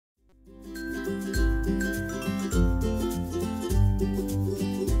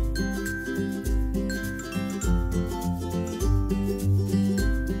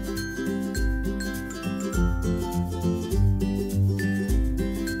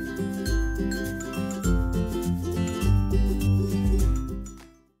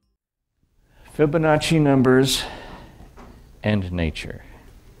Fibonacci numbers and nature.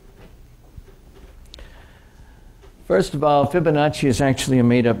 First of all, Fibonacci is actually a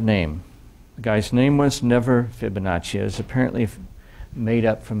made-up name. The guy's name was never Fibonacci. It was apparently made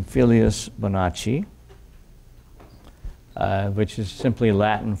up from Filius Bonacci, which is simply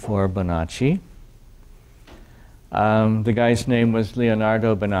Latin for Bonacci. The guy's name was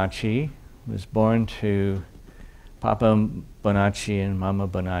Leonardo Bonacci. He was born to Papa Bonacci and Mama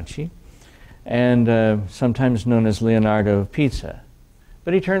Bonacci, and sometimes known as Leonardo Pizza.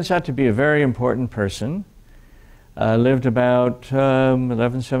 But he turns out to be a very important person. Lived about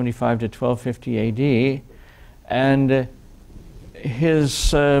 1175 to 1250 AD, and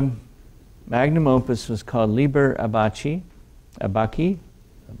his magnum opus was called Liber Abaci, Abasi.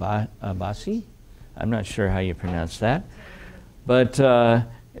 I'm not sure how you pronounce that, but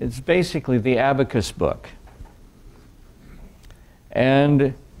it's basically the abacus book.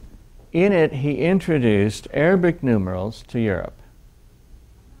 And in it, he introduced Arabic numerals to Europe.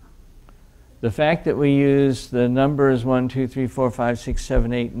 The fact that we use the numbers 1, 2, 3, 4, 5, 6,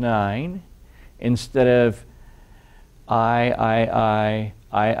 7, 8, 9 instead of I,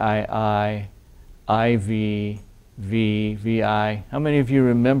 IV, V, VI. How many of you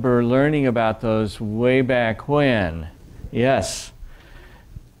remember learning about those way back when? Yes.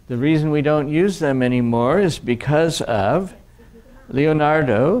 The reason we don't use them anymore is because of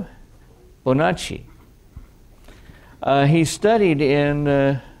Leonardo Bonacci. He studied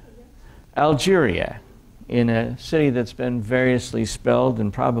in Algeria, in a city that's been variously spelled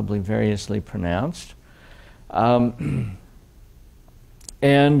and probably variously pronounced. And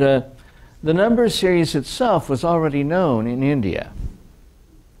the number series itself was already known in India.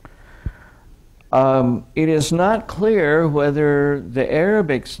 It is not clear whether the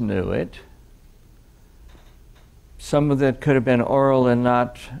Arabics knew it. Some of it could have been oral and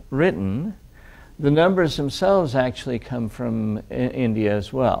not written. The numbers themselves actually come from India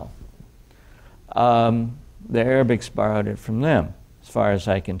as well. The Arabics borrowed it from them, as far as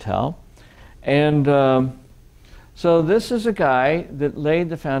I can tell. And so this is a guy that laid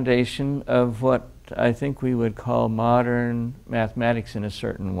the foundation of what I think we would call modern mathematics in a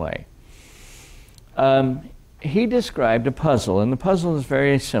certain way. He described a puzzle, and the puzzle is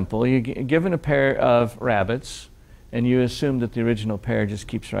very simple. You're given a pair of rabbits, and you assume that the original pair just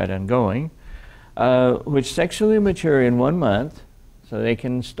keeps right on going, which sexually mature in 1 month, so they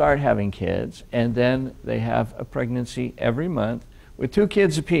can start having kids, and then they have a pregnancy every month with 2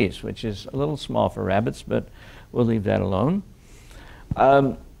 kids apiece, which is a little small for rabbits, but we'll leave that alone.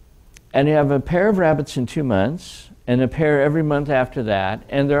 And you have a pair of rabbits in 2 months, and a pair every month after that,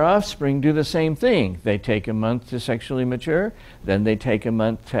 and their offspring do the same thing. They take a month to sexually mature, then they take a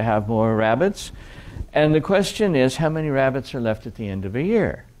month to have more rabbits, and the question is, how many rabbits are left at the end of a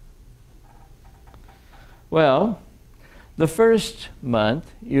year? Well, the first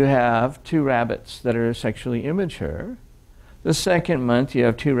month, you have 2 rabbits that are sexually immature. The second month, you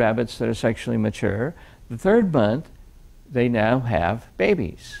have 2 rabbits that are sexually mature. The third month, they now have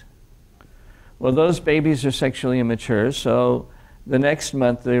babies. Well, those babies are sexually immature, so the next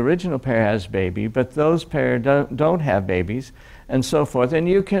month, the original pair has a baby, but those pair don't have babies, and so forth. And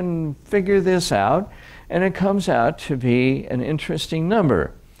you can figure this out, and it comes out to be an interesting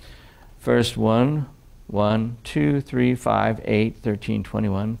number. First 1, 2, 3, 5, 8, 13,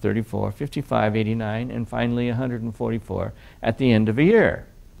 21, 34, 55, 89, and finally 144 at the end of a year.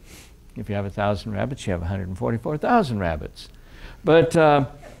 If you have 1,000 rabbits, you have 144,000 rabbits. But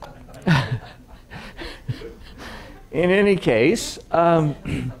in any case, one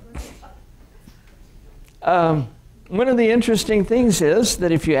of the interesting things is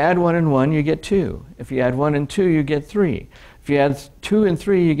that if you add 1 and 1, you get 2. If you add 1 and 2, you get 3. If you add 2 and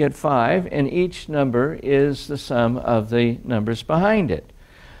 3, you get 5, and each number is the sum of the numbers behind it.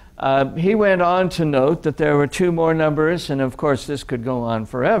 He went on to note that there were 2 more numbers, and of course this could go on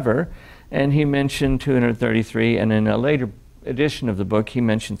forever, and he mentioned 233, and in a later edition of the book, he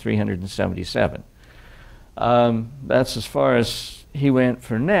mentioned 377. That's as far as he went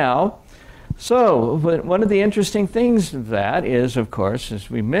for now. So, but one of the interesting things of that is, of course, as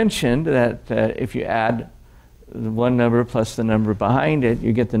we mentioned, that if you add the 1 number plus the number behind it,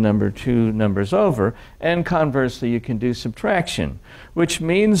 you get the number 2 numbers over, and conversely, you can do subtraction, which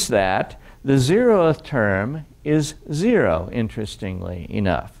means that the 0th term is 0, interestingly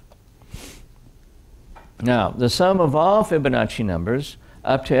enough. Now, the sum of all Fibonacci numbers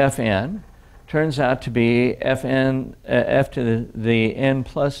up to Fn turns out to be f to the n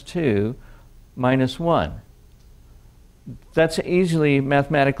plus 2 minus 1. That's easily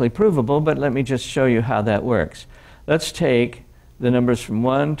mathematically provable, but let me just show you how that works. Let's take the numbers from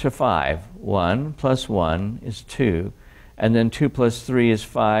 1 to 5. 1 plus 1 is 2, and then 2 plus 3 is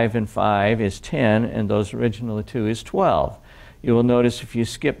 5, and 5 is 10, and those original 2 is 12. You will notice if you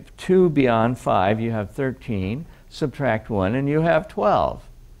skip 2 beyond 5, you have 13, subtract 1, and you have 12.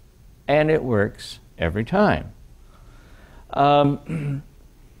 And it works every time.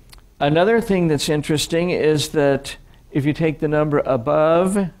 Another thing that's interesting is that if you take the number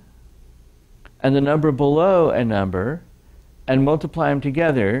above and the number below a number and multiply them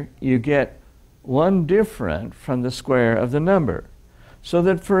together, you get one different from the square of the number. So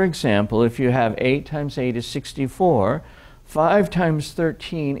that, for example, if you have 8 times 8 is 64, 5 times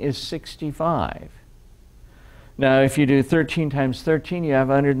 13 is 65. Now, if you do 13 times 13, you have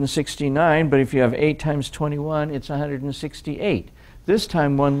 169, but if you have 8 times 21, it's 168. This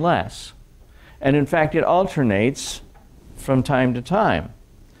time, one less. And in fact, it alternates from time to time.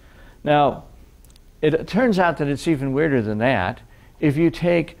 Now, it turns out that it's even weirder than that. If you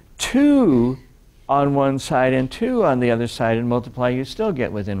take 2 on one side and 2 on the other side and multiply, you still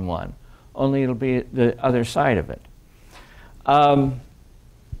get within 1. Only it'll be the other side of it.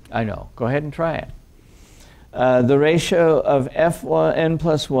 I know. Go ahead and try it. The ratio of Fn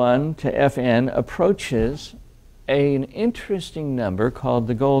plus 1 to Fn approaches an interesting number called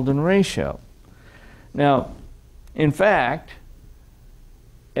the golden ratio. Now, in fact,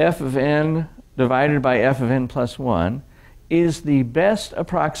 f of n divided by f of n plus 1 is the best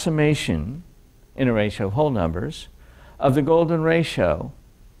approximation in a ratio of whole numbers of the golden ratio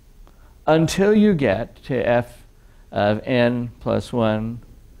until you get to f of n plus 1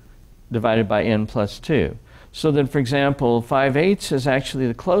 divided by n plus 2. So that, for example, 5/8 is actually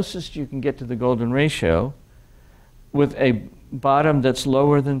the closest you can get to the golden ratio with a bottom that's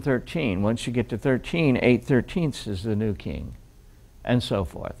lower than 13. Once you get to 13, 8/13 is the new king, and so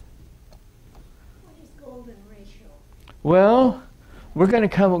forth. What is golden ratio? Well, we're going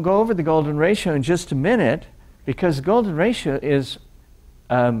to go over the golden ratio in just a minute, because the golden ratio is,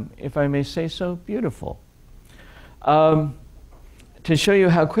 if I may say so, beautiful. To show you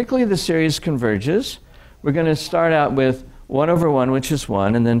how quickly the series converges, we're going to start out with 1 over 1, which is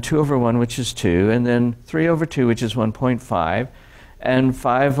 1, and then 2 over 1, which is 2, and then 3 over 2, which is 1.5, and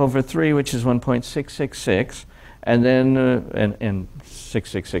 5 over 3, which is 1.666, and then and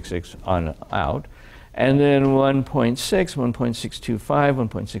 6666 on out, and then 1.6, 1.625,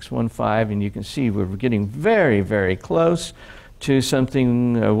 1.615, and you can see we're getting very, very close to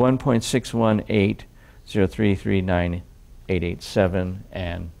something 1.618, 0.339, 887,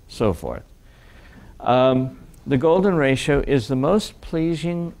 and so forth. The golden ratio is the most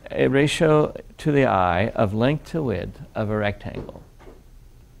pleasing ratio to the eye of length to width of a rectangle.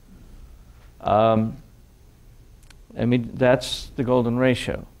 I mean, that's the golden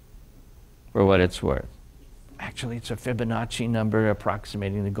ratio for what it's worth. Actually, it's a Fibonacci number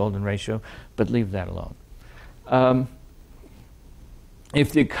approximating the golden ratio, but leave that alone.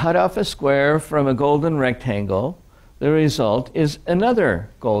 If you cut off a square from a golden rectangle, the result is another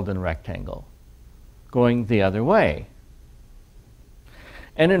golden rectangle going the other way.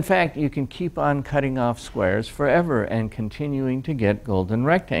 And in fact, you can keep on cutting off squares forever and continuing to get golden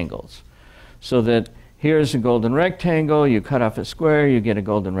rectangles. So that here's a golden rectangle, you cut off a square, you get a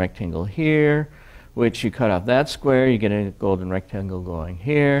golden rectangle here, which you cut off that square, you get a golden rectangle going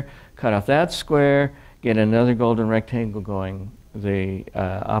here, cut off that square, get another golden rectangle going the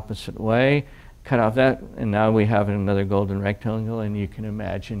opposite way, cut off that, and now we have another golden rectangle, and you can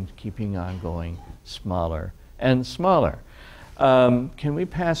imagine keeping on going smaller and smaller. Can we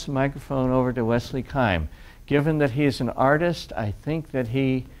pass the microphone over to Wesley Keim? Given that he's an artist, I think that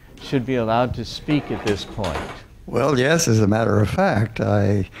he should be allowed to speak at this point. Well, yes, as a matter of fact,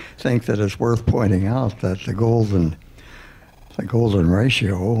 I think that it's worth pointing out that the golden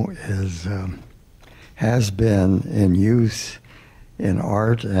ratio is, has been in use in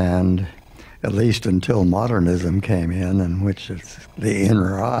art, and at least until modernism came in which it's the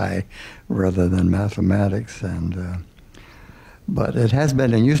inner eye rather than mathematics. And but it has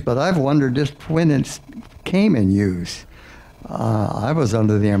been in use. But I've wondered just when it came in use. I was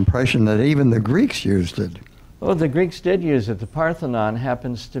under the impression that even the Greeks used it. Well, the Greeks did use it. The Parthenon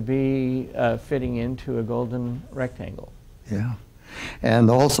happens to be fitting into a golden rectangle. Yeah. And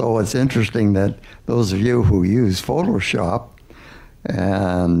also it's interesting that those of you who use Photoshop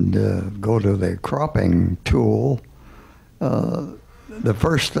and go to the cropping tool, the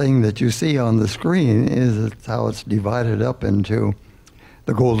first thing that you see on the screen is how it's divided up into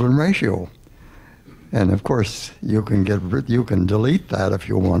the golden ratio. And of course, you can delete that if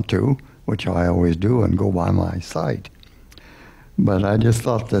you want to, which I always do, and go by my site. But I just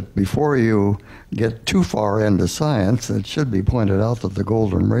thought that before you get too far into science, it should be pointed out that the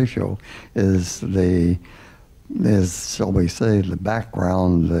golden ratio is shall we say, the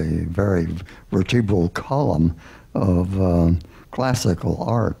background, the very vertebral column of classical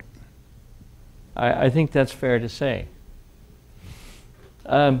art. I think that's fair to say.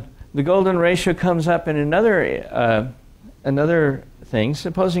 The golden ratio comes up in another thing.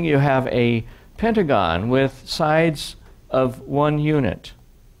 Supposing you have a pentagon with sides of 1 unit,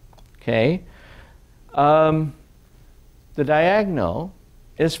 okay? The diagonal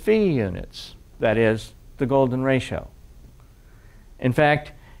is phi units, that is, the golden ratio. In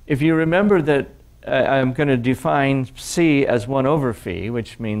fact, if you remember that I'm going to define C as 1 over phi,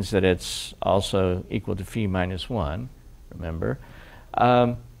 which means that it's also equal to phi minus 1, remember,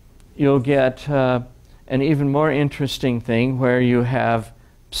 you'll get an even more interesting thing where you have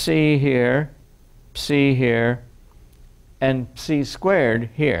psi here, and psi squared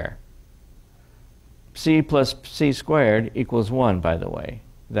here. Psi plus psi squared equals 1, by the way.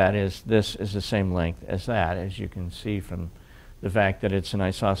 That is, this is the same length as that, as you can see from the fact that it's an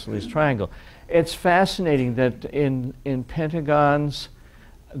isosceles triangle. It's fascinating that in pentagons,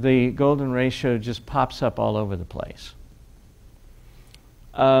 the golden ratio just pops up all over the place.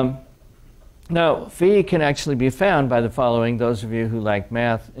 Now, phi can actually be found by the following. Those of you who like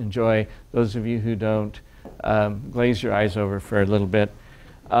math, enjoy. Those of you who don't, glaze your eyes over for a little bit.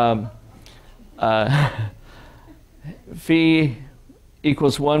 Phi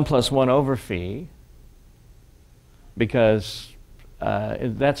equals 1 plus 1 over phi, because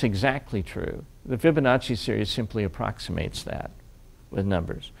that's exactly true. The Fibonacci series simply approximates that with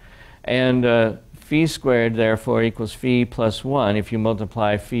numbers. And phi squared, therefore, equals phi plus 1 if you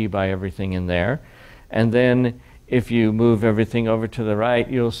multiply phi by everything in there. And then if you move everything over to the right,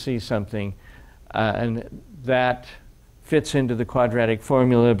 you'll see something. And that fits into the quadratic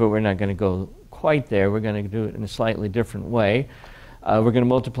formula, but we're not going to go quite there. We're going to do it in a slightly different way. We're going to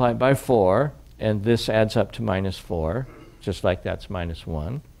multiply it by 4, and this adds up to minus 4, just like that's minus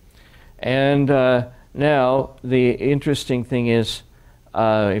 1. And now the interesting thing is,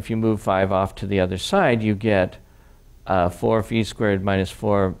 if you move 5 off to the other side, you get 4 phi squared minus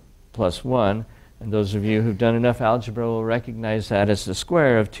 4 plus 1. And those of you who've done enough algebra will recognize that as the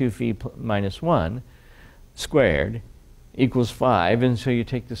square of 2 phi minus 1 squared equals 5. And so you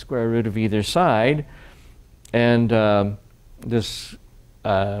take the square root of either side, and this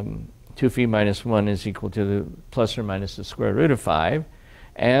 2 phi minus 1 is equal to the plus or minus the square root of 5.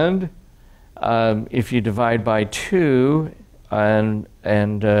 And if you divide by 2 and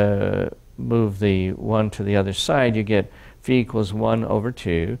move the 1 to the other side, you get phi equals 1 over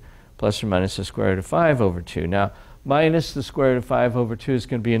 2 plus or minus the square root of 5 over 2. Now, minus the square root of 5 over 2 is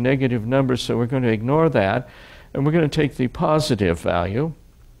going to be a negative number, so we're going to ignore that. And we're going to take the positive value,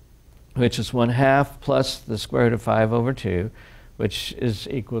 which is 1/2 plus the square root of 5 over 2, which is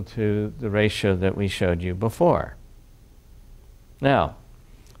equal to the ratio that we showed you before. Now,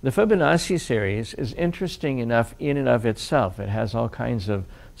 the Fibonacci series is interesting enough in and of itself. It has all kinds of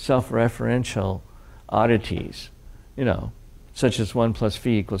self-referential oddities, you know, such as 1 plus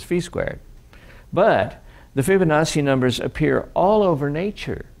phi equals phi squared. But the Fibonacci numbers appear all over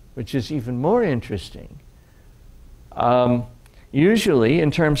nature, which is even more interesting. Usually in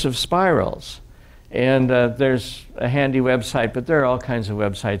terms of spirals. And there's a handy website, but there are all kinds of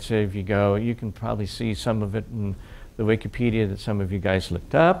websites. So if you go, you can probably see some of it in the Wikipedia that some of you guys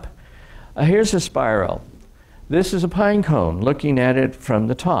looked up. Here's a spiral. This is a pine cone, looking at it from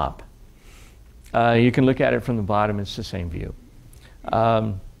the top. You can look at it from the bottom, it's the same view.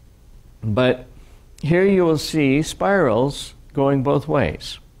 But here you will see spirals going both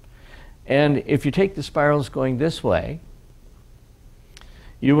ways. And if you take the spirals going this way,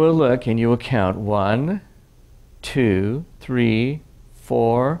 you will look and you will count 1, 2, 3,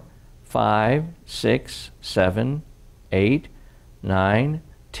 4, 5, 6, 7, 8, 9,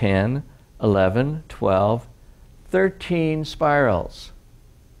 10, 11, 12, 13 spirals,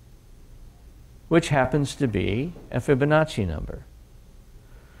 which happens to be a Fibonacci number.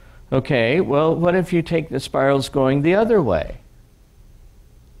 Okay, well, what if you take the spirals going the other way?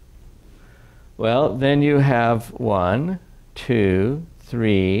 Well, then you have 1, 2,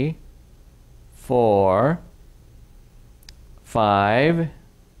 3, 4, 5,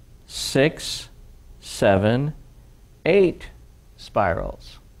 6, 7, 8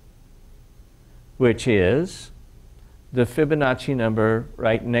 spirals, which is the Fibonacci number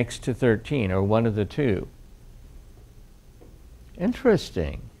right next to 13, or one of the two.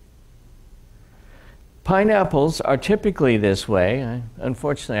 Interesting. Pineapples are typically this way.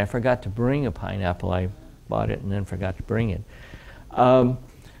 Unfortunately, I forgot to bring a pineapple. I bought it and then forgot to bring it.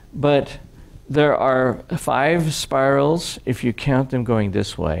 But there are 5 spirals if you count them going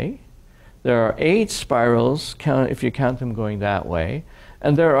this way. There are 8 spirals if you count them going that way.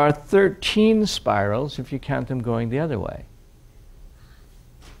 And there are 13 spirals if you count them going the other way.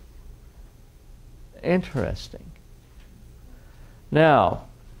 Interesting. Now,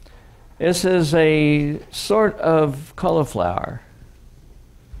 this is a sort of cauliflower.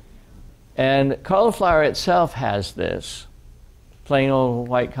 And cauliflower itself has this. Plain old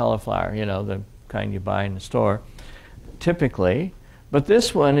white cauliflower, you know, the kind you buy in the store, typically. But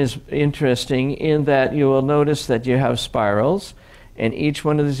this one is interesting in that you will notice that you have spirals, and each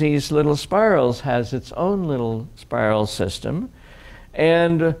one of these little spirals has its own little spiral system.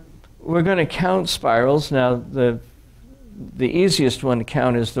 And we're going to count spirals. Now, the easiest one to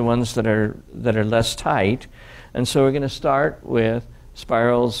count is the ones that are less tight. And so we're going to start with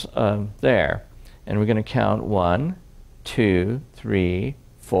spirals there. And we're going to count 1, 2, 3,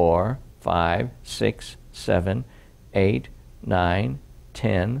 4, 5, 6, 7, 8, 9,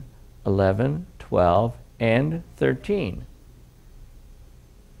 10, 11, 12, and 13.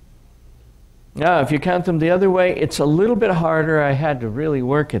 Now, if you count them the other way, it's a little bit harder. I had to really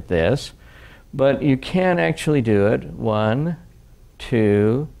work at this. But you can actually do it. 1,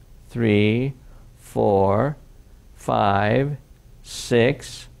 2, 3, 4, 5,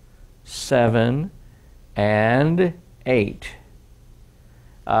 6, 7, and 8.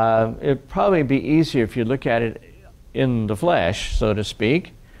 It'd probably be easier if you look at it in the flesh, so to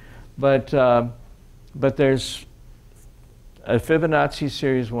speak. But there's a Fibonacci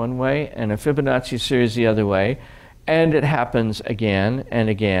series one way and a Fibonacci series the other way. And it happens again and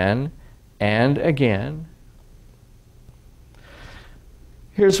again and again.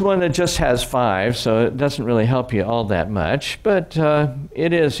 Here's one that just has 5, so it doesn't really help you all that much, but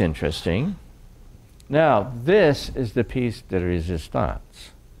it is interesting. Now, this is the piece de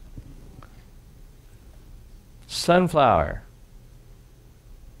resistance. Sunflower.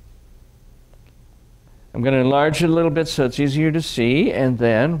 I'm going to enlarge it a little bit so it's easier to see, and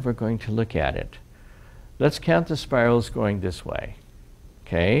then we're going to look at it. Let's count the spirals going this way.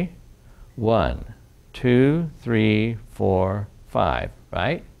 Okay? 1, 2, 3, 4, 5,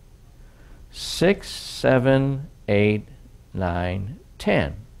 right? 6, 7, 8, 9,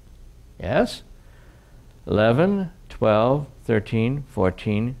 10. Yes? 11, 12, 13,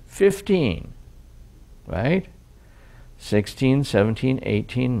 14, 15. Right? 16, 17,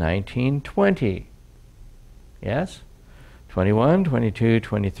 18, 19, 20. Yes? 21, 22,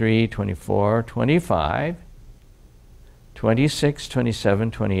 23, 24, 25, 26,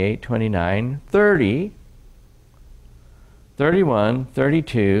 27, 28, 29, 30, 31,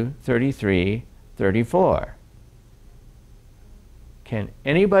 32, 33, 34. Can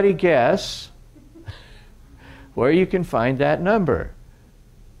anybody guess where you can find that number?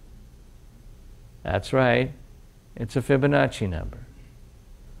 That's right. It's a Fibonacci number.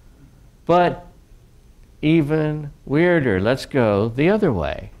 But even weirder, let's go the other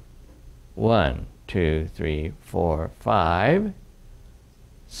way. 1, 2, 3, 4, 5,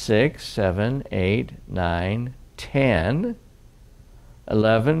 6, 7, 8, 9, 10,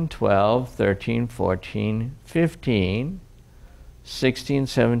 11, 12, 13, 14, 15, 16,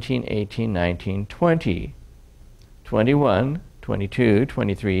 17, 18, 19, 20, 21, 22,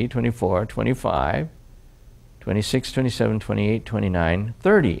 23, 24, 25, 26, 27, 28, 29,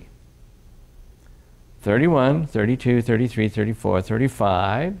 30. 31, 32, 33, 34,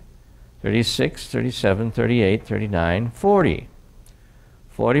 35, 36, 37, 38, 39, 40,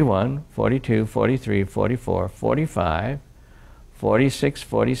 41, 42, 43, 44, 45, 46,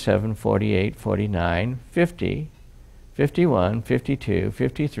 47, 48, 49, 50, 51, 52,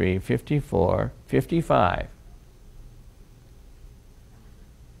 53, 54, 55.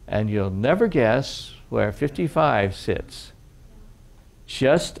 And you'll never guess where 55 sits.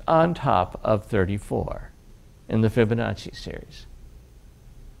 Just on top of 34 in the Fibonacci series.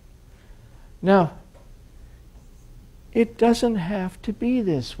 Now, it doesn't have to be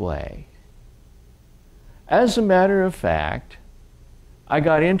this way. As a matter of fact, I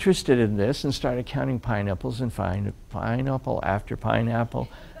got interested in this and started counting pineapples and find pineapple after pineapple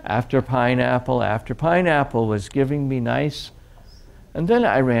after pineapple after pineapple was giving me nice. And then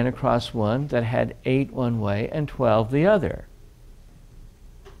I ran across one that had 8 one way and 12 the other.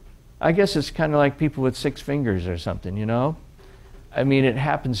 I guess it's kind of like people with 6 fingers or something, you know? I mean, it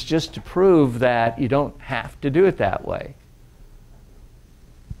happens just to prove that you don't have to do it that way.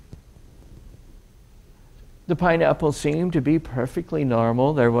 The pineapple seemed to be perfectly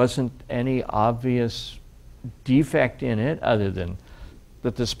normal. There wasn't any obvious defect in it other than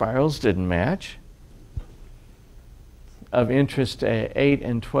that the spirals didn't match. of interest 8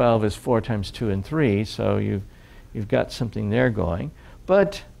 and 12 is 4 times 2 and 3, so you've got something there going.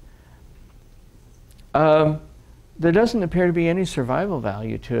 But there doesn't appear to be any survival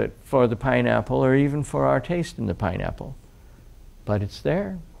value to it for the pineapple or even for our taste in the pineapple. But it's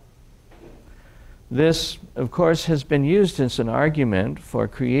there. This, of course, has been used as an argument for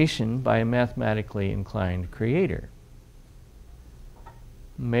creation by a mathematically inclined creator.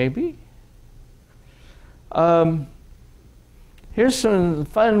 Maybe? Here's some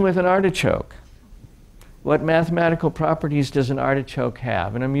fun with an artichoke. What mathematical properties does an artichoke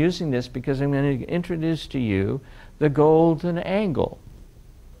have? And I'm using this because I'm going to introduce to you the golden angle.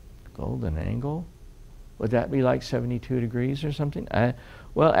 Golden angle? Would that be like 72 degrees or something?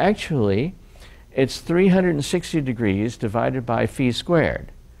 Well, actually, it's 360 degrees divided by phi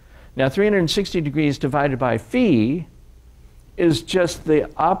squared. Now, 360 degrees divided by phi is just the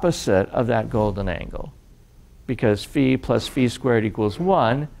opposite of that golden angle, because phi plus phi squared equals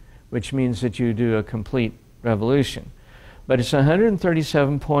 1, which means that you do a complete revolution. But it's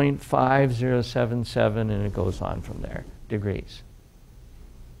 137.5077, and it goes on from there, degrees.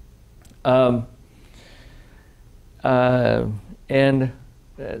 And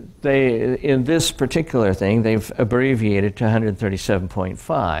they, in this particular thing, they've abbreviated to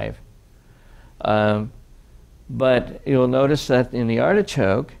 137.5. But you'll notice that in the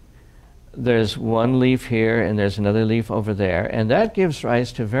artichoke, there's one leaf here and there's another leaf over there, and that gives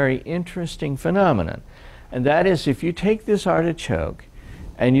rise to a very interesting phenomenon. And that is, if you take this artichoke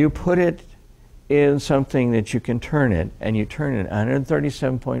and you put it in something that you can turn it, and you turn it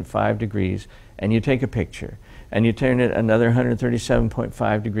 137.5 degrees and you take a picture, and you turn it another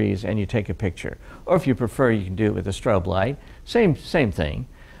 137.5 degrees and you take a picture, or if you prefer, you can do it with a strobe light, same thing,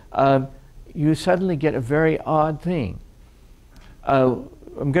 you suddenly get a very odd thing.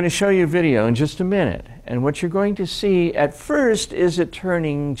 I'm going to show you a video in just a minute, and what you're going to see at first is it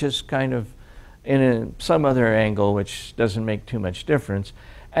turning just kind of in some other angle, which doesn't make too much difference,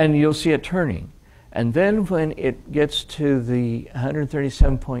 and you'll see it turning. And then when it gets to the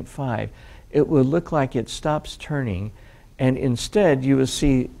 137.5, it will look like it stops turning, and instead you will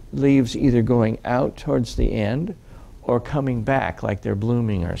see leaves either going out towards the end or coming back like they're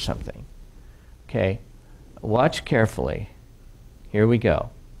blooming or something. Okay, watch carefully. Here we go.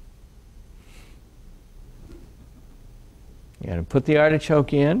 You're going to put the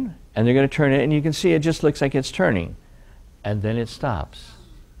artichoke in, and they're going to turn it, and you can see it just looks like it's turning, and then it stops.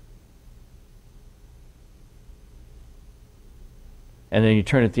 And then you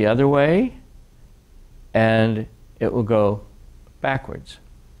turn it the other way, and it will go backwards.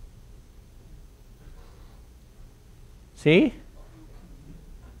 See?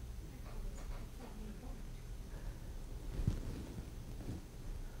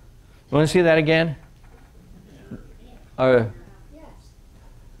 You want to see that again?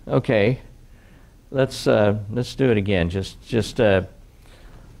 Okay. Let's do it again. Just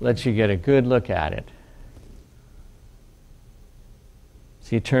let you get a good look at it.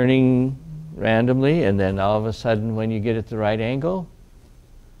 See, turning randomly, and then all of a sudden, when you get at the right angle,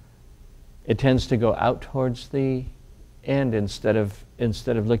 it tends to go out towards the end instead of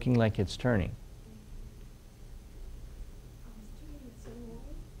looking like it's turning.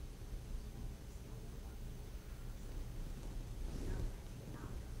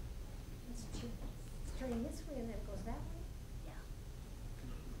 It's turning this way and then it goes that way?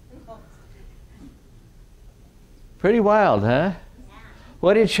 Yeah. Pretty wild, huh?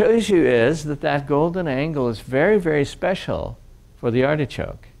 What it shows you is that golden angle is very, very special for the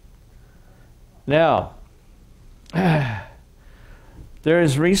artichoke. Now, there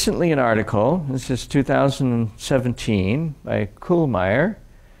is recently an article, this is 2017, by Kuhlmeier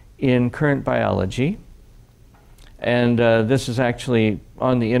in Current Biology. And this is actually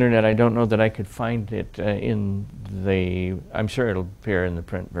on the internet. I don't know that I could find it I'm sure it'll appear in the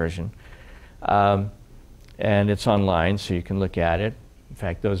print version. And it's online, so you can look at it. In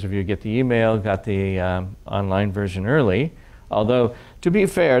fact, those of you who get the email got the online version early. Although, to be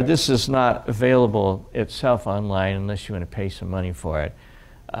fair, this is not available itself online unless you want to pay some money for it.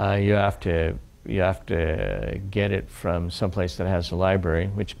 You have to get it from someplace that has a library,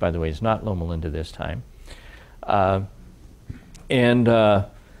 which, by the way, is not Loma Linda this time. Or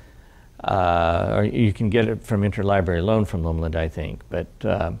you can get it from interlibrary loan from Loma Linda, I think. But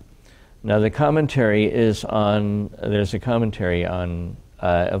now the commentary is on, there's a commentary on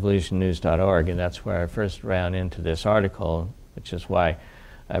evolutionnews.org, and that's where I first ran into this article, which is why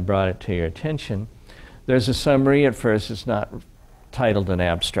I brought it to your attention. There's a summary at first. It's not titled an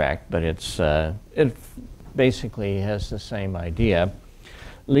abstract, but it basically has the same idea.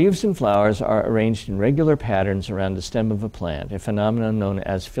 Leaves and flowers are arranged in regular patterns around the stem of a plant, a phenomenon known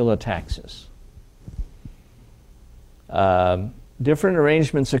as phyllotaxis. Different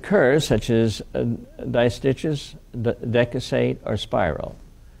arrangements occur, such as distitches, decussate, or spiral.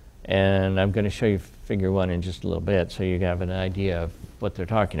 And I'm going to show you figure 1 in just a little bit so you have an idea of what they're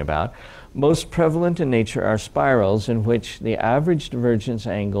talking about. Most prevalent in nature are spirals in which the average divergence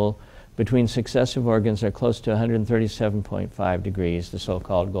angle between successive organs are close to 137.5 degrees, the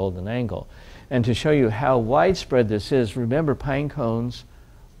so-called golden angle. And to show you how widespread this is, remember pine cones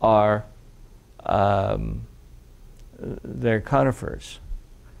are they're conifers.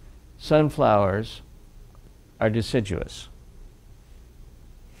 Sunflowers are deciduous.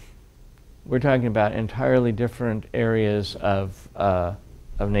 We're talking about entirely different areas of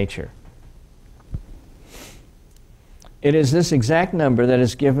nature. It is this exact number that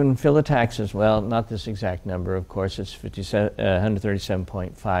is given phyllotaxis. Well, not this exact number, of course. It's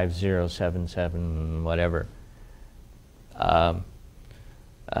 137.5077, whatever.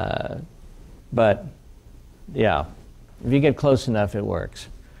 But, yeah, if you get close enough, it works.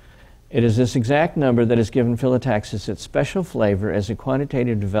 It is this exact number that has given phyllotaxis its special flavor as a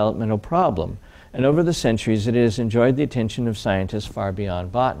quantitative developmental problem, and over the centuries it has enjoyed the attention of scientists far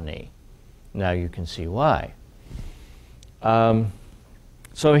beyond botany. Now you can see why.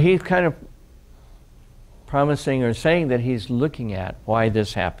 So he's kind of promising or saying that he's looking at why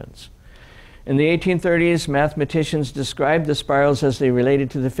this happens. In the 1830s, mathematicians described the spirals as they related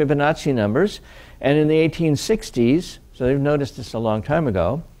to the Fibonacci numbers, and in the 1860s, so they've noticed this a long time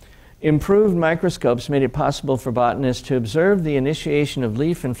ago, improved microscopes made it possible for botanists to observe the initiation of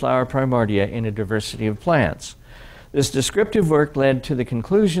leaf and flower primordia in a diversity of plants. This descriptive work led to the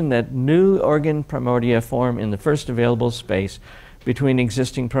conclusion that new organ primordia form in the first available space between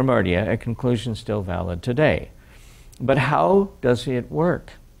existing primordia, a conclusion still valid today. But how does it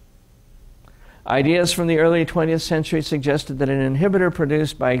work? Ideas from the early 20th century suggested that an inhibitor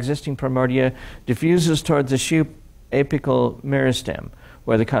produced by existing primordia diffuses towards the shoot apical meristem,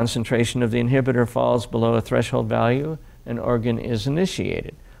 where the concentration of the inhibitor falls below a threshold value, an organ is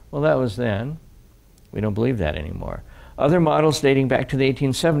initiated. Well, that was then. We don't believe that anymore. Other models dating back to the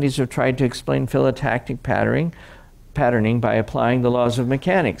 1870s have tried to explain phyllotaxic patterning by applying the laws of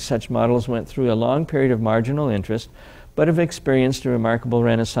mechanics. Such models went through a long period of marginal interest, but have experienced a remarkable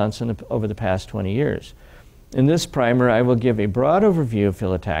renaissance over the past 20 years. In this primer, I will give a broad overview of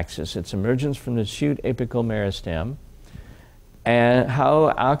phyllotaxis, its emergence from the shoot apical meristem, and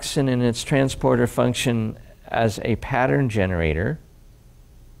how auxin and its transporter function as a pattern generator,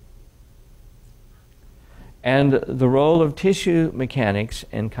 and the role of tissue mechanics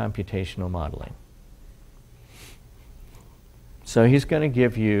in computational modeling. So he's going to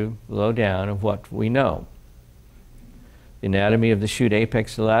give you the lowdown of what we know. The anatomy of the shoot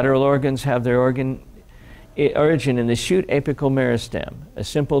apex. The lateral organs have their origin in the shoot apical meristem, a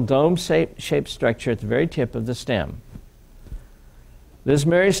simple dome-shaped structure at the very tip of the stem. This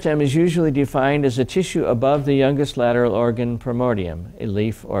meristem is usually defined as a tissue above the youngest lateral organ primordium, a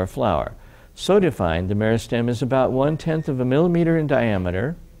leaf or a flower. So defined, the meristem is about 1/10 of a millimeter in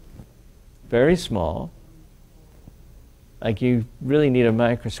diameter, very small, like you really need a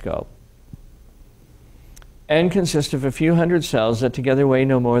microscope, and consists of a few hundred cells that together weigh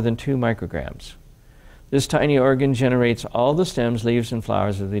no more than 2 micrograms. This tiny organ generates all the stems, leaves, and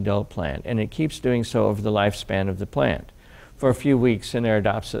flowers of the adult plant, and it keeps doing so over the lifespan of the plant. For a few weeks in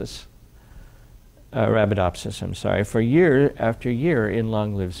Arabidopsis, for year after year in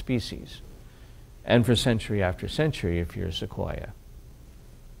long-lived species, and for century after century if you're a sequoia.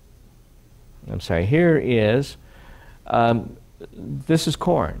 Here is, this is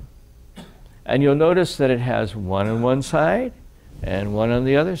corn. And you'll notice that it has one on one side, and one on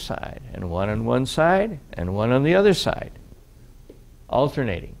the other side, and one on one side, and one on the other side,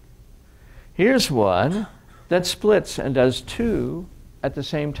 alternating. Here's one that splits and does 2 at the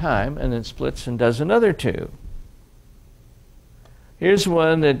same time, and then splits and does another 2. Here's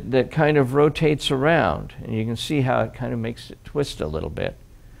one that kind of rotates around, and you can see how it kind of makes it twist a little bit.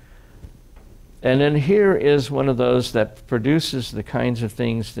 And then here is one of those that produces the kinds of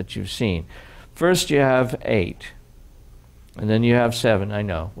things that you've seen. First you have 8, and then you have 7, I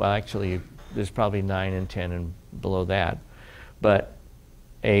know. Well, actually, there's probably 9 and 10 and below that. But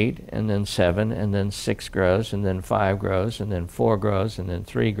 8, and then 7, and then 6 grows, and then 5 grows, and then 4 grows, and then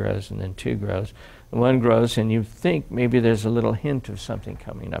 3 grows, and then 2 grows. And 1 grows, and you think maybe there's a little hint of something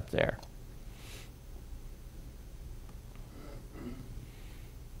coming up there.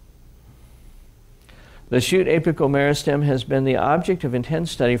 The shoot apical meristem has been the object of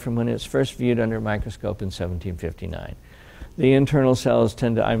intense study from when it was first viewed under a microscope in 1759. The internal cells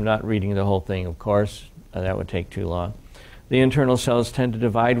tend to, I'm not reading the whole thing, of course, that would take too long. The internal cells tend to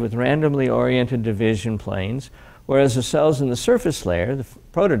divide with randomly oriented division planes, whereas the cells in the surface layer, the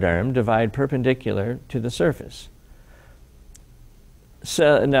protoderm, divide perpendicular to the surface.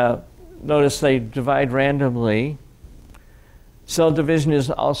 So now, notice they divide randomly. Cell division is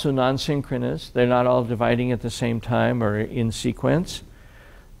also non-synchronous. They're not all dividing at the same time or in sequence.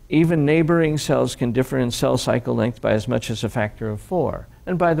 Even neighboring cells can differ in cell cycle length by as much as a factor of 4.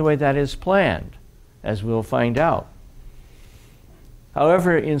 And by the way, that is planned, as we'll find out.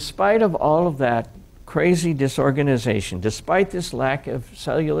 However, in spite of all of that crazy disorganization, despite this lack of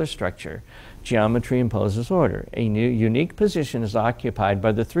cellular structure, geometry imposes order. A new unique position is occupied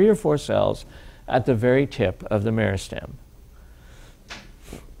by the 3 or 4 cells at the very tip of the meristem.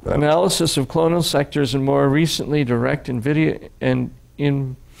 Analysis of clonal sectors and more recently direct in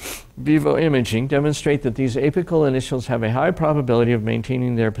vivo imaging demonstrate that these apical initials have a high probability of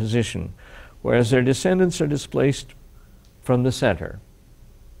maintaining their position, whereas their descendants are displaced from the center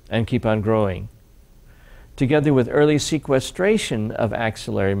and keep on growing. Together with early sequestration of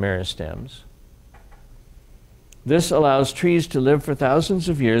axillary meristems, this allows trees to live for thousands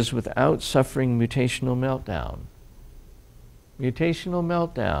of years without suffering mutational meltdown. Mutational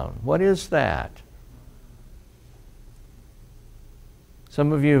meltdown, what is that?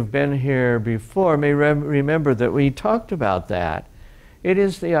 Some of you who've been here before may remember that we talked about that. It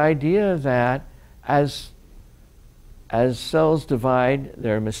is the idea that as cells divide,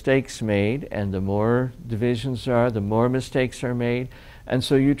 there are mistakes made, and the more divisions there are, the more mistakes are made. And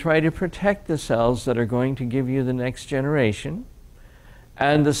so you try to protect the cells that are going to give you the next generation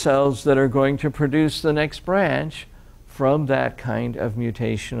and the cells that are going to produce the next branch from that kind of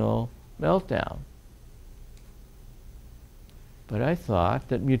mutational meltdown. But I thought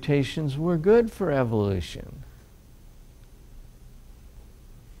that mutations were good for evolution.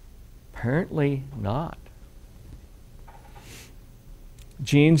 Apparently not.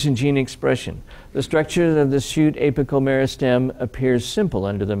 Genes and gene expression. The structure of the shoot apical meristem appears simple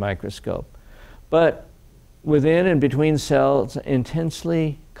under the microscope, but within and between cells,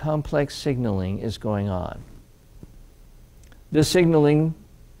 intensely complex signaling is going on. This signaling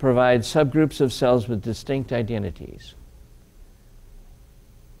provides subgroups of cells with distinct identities.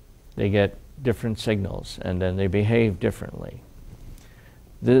 They get different signals, and then they behave differently.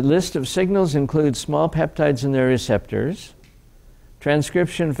 The list of signals includes small peptides and their receptors,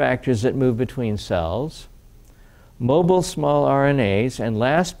 transcription factors that move between cells, mobile small RNAs, and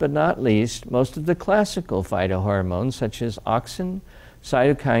last but not least, most of the classical phytohormones such as auxin,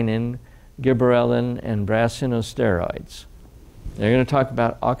 cytokinin, gibberellin, and brassinosteroids. They're going to talk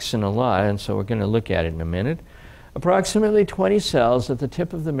about auxin a lot, and so we're going to look at it in a minute. Approximately 20 cells at the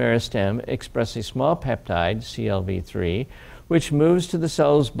tip of the meristem express a small peptide, CLV3, which moves to the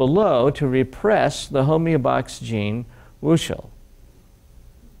cells below to repress the homeobox gene WUSCHL.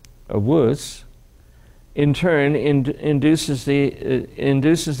 WUS, in turn, induces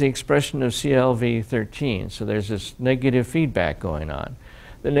the expression of CLV13. So there's this negative feedback going on.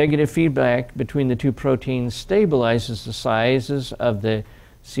 The negative feedback between the two proteins stabilizes the sizes of the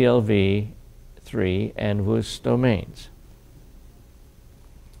CLV3 and WUS domains.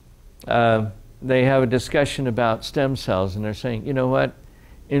 They have a discussion about stem cells, and they're saying, you know what?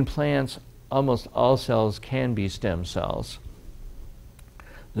 In plants, almost all cells can be stem cells.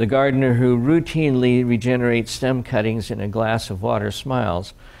 The gardener who routinely regenerates stem cuttings in a glass of water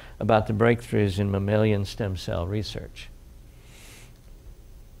smiles about the breakthroughs in mammalian stem cell research.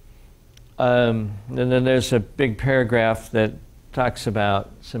 And then there's a big paragraph that talks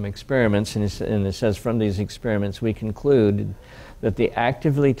about some experiments, and it says, from these experiments we conclude that the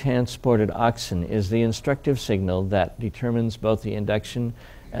actively transported auxin is the instructive signal that determines both the induction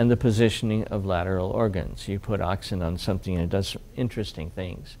and the positioning of lateral organs. You put auxin on something and it does interesting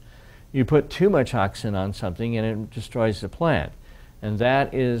things. You put too much auxin on something and it destroys the plant. And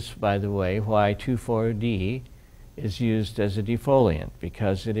that is, by the way, why 2,4-D is used as a defoliant,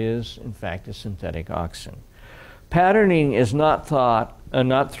 because it is, in fact, a synthetic auxin. Patterning is not through an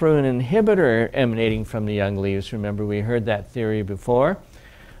inhibitor emanating from the young leaves. Remember, we heard that theory before.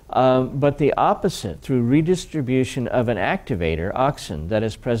 But the opposite, through redistribution of an activator, auxin, that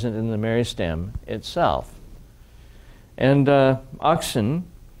is present in the meristem itself. And auxin,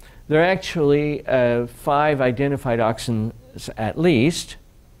 there are actually 5 identified auxins at least.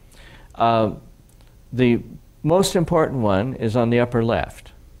 The most important one is on the upper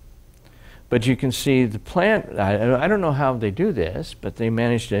left. But you can see the plant, I don't know how they do this, but they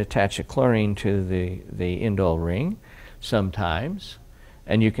manage to attach a chlorine to the indole ring sometimes.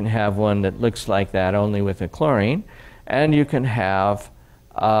 And you can have one that looks like that only with a chlorine. and you can have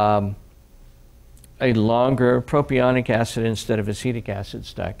a longer propionic acid instead of acetic acid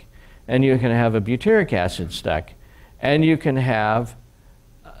stuck, and you can have a butyric acid stuck, and you can have,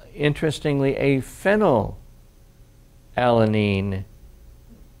 interestingly, a phenylalanine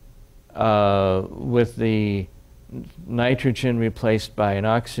with the nitrogen replaced by an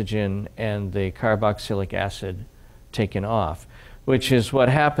oxygen and the carboxylic acid taken off, which is what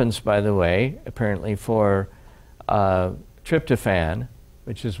happens, by the way, apparently for tryptophan,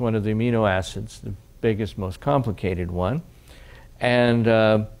 which is one of the amino acids, the biggest, most complicated one. And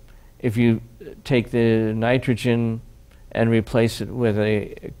if you take the nitrogen and replace it with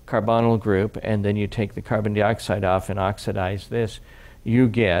a carbonyl group, and then you take the carbon dioxide off and oxidize this, you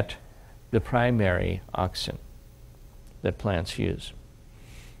get the primary auxin that plants use.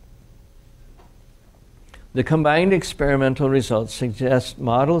 The combined experimental results suggest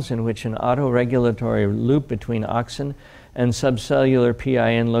models in which an autoregulatory loop between auxin and subcellular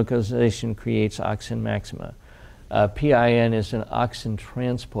PIN localization creates auxin maxima. PIN is an auxin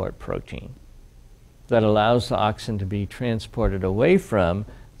transport protein that allows the auxin to be transported away from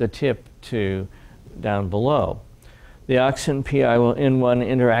the tip to down below. The auxin-PIN1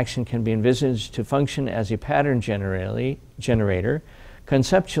 interaction can be envisaged to function as a pattern generator,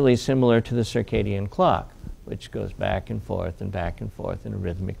 conceptually similar to the circadian clock, which goes back and forth in a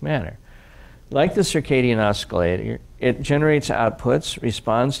rhythmic manner. Like the circadian oscillator, it generates outputs,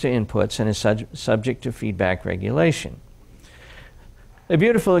 responds to inputs, and is subject to feedback regulation. A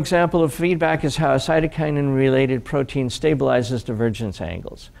beautiful example of feedback is how a cytokine-related protein stabilizes divergence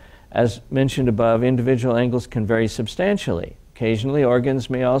angles. As mentioned above, individual angles can vary substantially. Occasionally, organs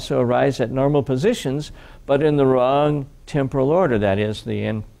may also arise at normal positions, but in the wrong temporal order. That is, the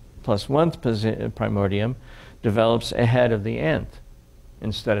n+1th primordium develops ahead of the nth,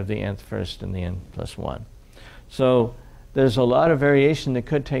 instead of the nth first and the n+1. So there's a lot of variation that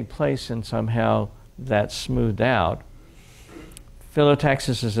could take place, and somehow that's smoothed out.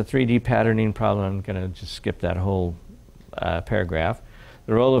 Phyllotaxis is a 3D patterning problem. I'm going to just skip that whole paragraph.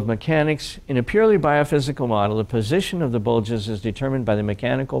 The role of mechanics. In a purely biophysical model, the position of the bulges is determined by the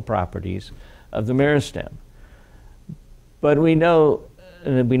mechanical properties of the meristem. But we now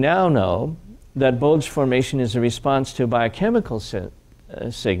know that bulge formation is a response to a biochemical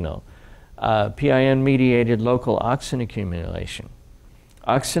signal, PIN-mediated local auxin accumulation.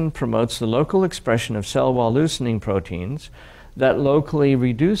 Auxin promotes the local expression of cell wall loosening proteins that locally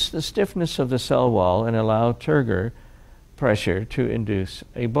reduce the stiffness of the cell wall and allow turgor pressure to induce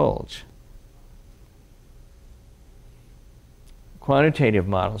a bulge. Quantitative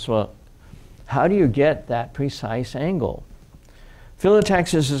models. Well, how do you get that precise angle?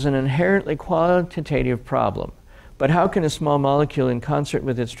 Phyllotaxis is an inherently quantitative problem, but how can a small molecule in concert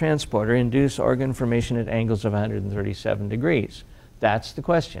with its transporter induce organ formation at angles of 137 degrees? That's the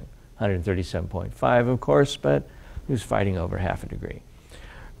question. 137.5, of course, but who's fighting over half a degree?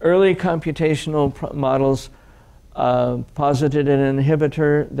 Early computational models posited an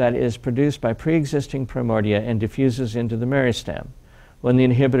inhibitor that is produced by pre-existing primordia and diffuses into the meristem. When the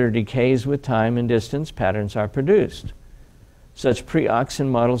inhibitor decays with time and distance, patterns are produced. Such pre-auxin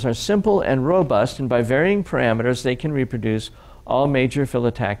models are simple and robust, and by varying parameters, they can reproduce all major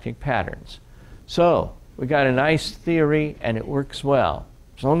phyllotaxic patterns. So, we got a nice theory, and it works well.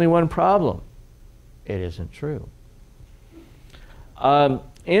 There's only one problem. It isn't true.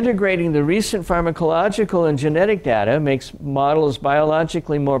 Integrating the recent pharmacological and genetic data makes models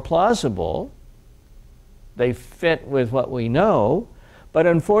biologically more plausible. They fit with what we know, but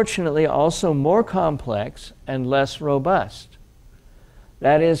unfortunately also more complex and less robust.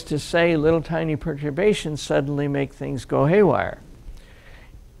 That is to say, little tiny perturbations suddenly make things go haywire.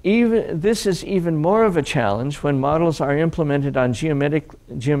 This is even more of a challenge when models are implemented on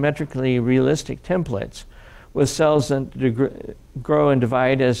geometrically realistic templates with cells that grow and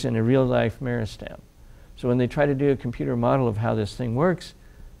divide as in a real-life meristem. So when they try to do a computer model of how this thing works,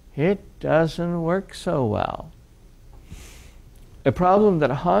 it doesn't work so well. A problem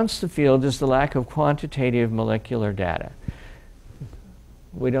that haunts the field is the lack of quantitative molecular data.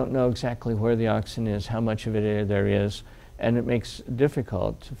 We don't know exactly where the auxin is, how much of it there is, and it makes it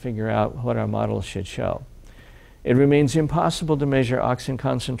difficult to figure out what our models should show. It remains impossible to measure auxin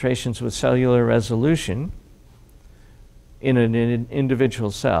concentrations with cellular resolution in an individual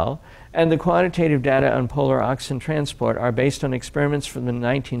cell, and the quantitative data on polar auxin transport are based on experiments from the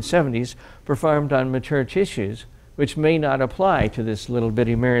 1970s performed on mature tissues, which may not apply to this little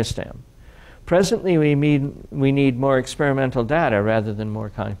bitty meristem. Presently, we need more experimental data rather than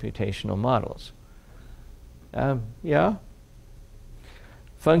more computational models. Yeah?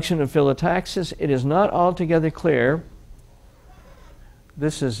 Function of phyllotaxis. It is not altogether clear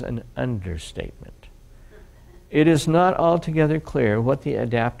this is an understatement. It is not altogether clear what the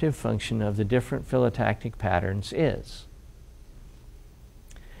adaptive function of the different phyllotaxic patterns is.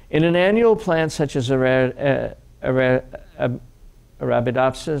 In an annual plant such as Arabidopsis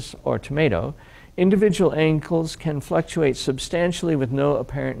or tomato, individual angles can fluctuate substantially with no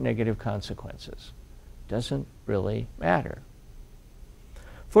apparent negative consequences. Doesn't really matter.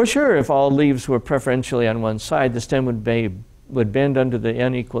 For sure, if all leaves were preferentially on one side, the stem would bend under the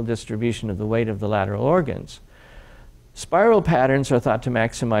unequal distribution of the weight of the lateral organs. Spiral patterns are thought to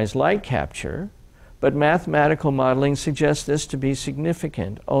maximize light capture, but mathematical modeling suggests this to be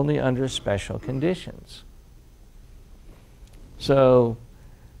significant only under special conditions. So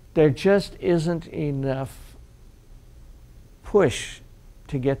there just isn't enough push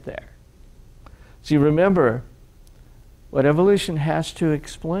to get there. So you remember, what evolution has to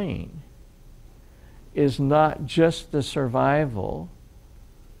explain is not just the survival,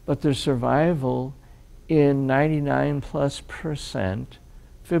 but the survival in 99+%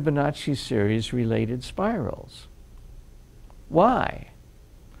 Fibonacci series related spirals. Why?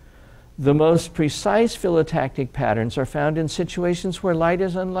 The most precise phyllotaxic patterns are found in situations where light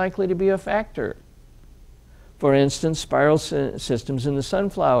is unlikely to be a factor. For instance, spiral systems in the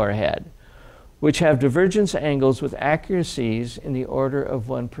sunflower head, which have divergence angles with accuracies in the order of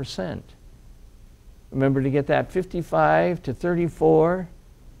 1%. Remember, to get that 55 to 34,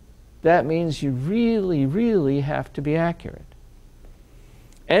 that means you really, really have to be accurate.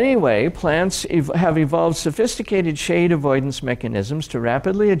 Anyway, plants have evolved sophisticated shade avoidance mechanisms to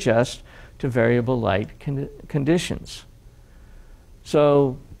rapidly adjust to variable light conditions.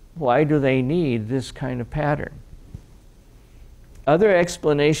 So why do they need this kind of pattern? Other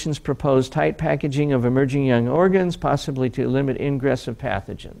explanations propose tight packaging of emerging young organs, possibly to limit ingress of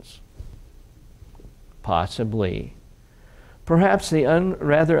pathogens. Possibly. Perhaps the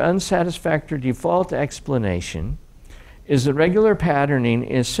rather unsatisfactory default explanation is that regular patterning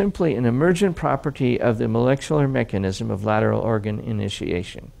is simply an emergent property of the molecular mechanism of lateral organ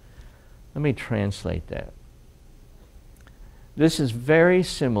initiation. Let me translate that. This is very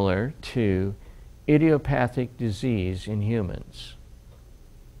similar to idiopathic disease in humans.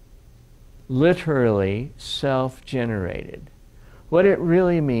 Literally self-generated. What it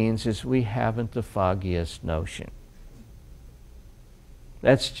really means is we haven't the foggiest notion.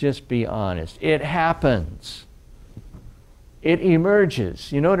 Let's just be honest. It happens. It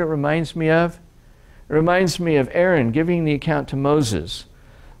emerges. You know what it reminds me of? It reminds me of Aaron giving the account to Moses.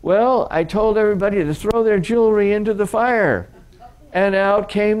 Well, I told everybody to throw their jewelry into the fire, and out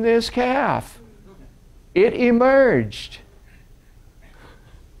came this calf. It emerged.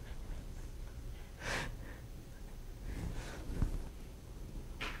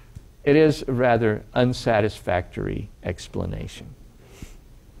 It is a rather unsatisfactory explanation.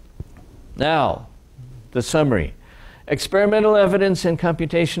 Now, the summary. Experimental evidence and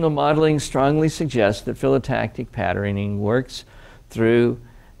computational modeling strongly suggest that phyllotaxic patterning works through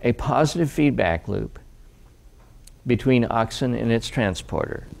a positive feedback loop between auxin and its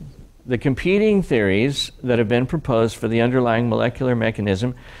transporter. The competing theories that have been proposed for the underlying molecular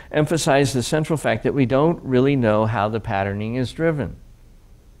mechanism emphasize the central fact that we don't really know how the patterning is driven.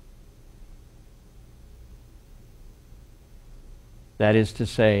 That is to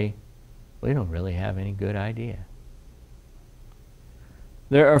say, we don't really have any good idea.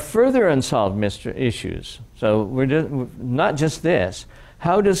 There are further unsolved issues. So we're not just this.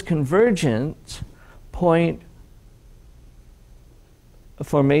 How does convergence point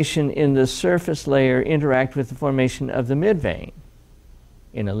formation in the surface layer interact with the formation of the midvein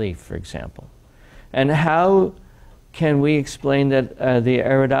in a leaf, for example? And how can we explain that the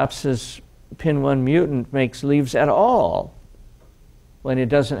Arabidopsis pin1 mutant makes leaves at all when it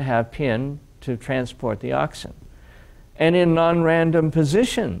doesn't have pin to transport the auxin? And in non-random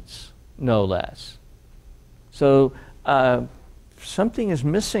positions, no less. So something is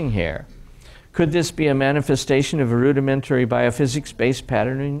missing here. Could this be a manifestation of a rudimentary biophysics-based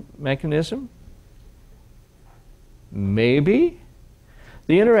patterning mechanism? Maybe.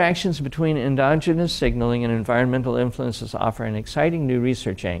 The interactions between endogenous signaling and environmental influences offer an exciting new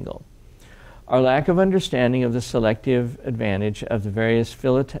research angle. Our lack of understanding of the selective advantage of the various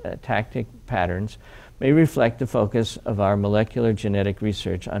phyllotaxic patterns may reflect the focus of our molecular genetic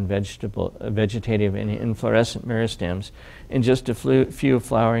research on vegetative and inflorescent meristems in just a few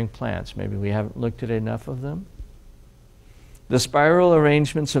flowering plants. Maybe we haven't looked at enough of them. The spiral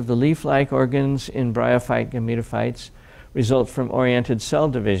arrangements of the leaf-like organs in bryophyte gametophytes result from oriented cell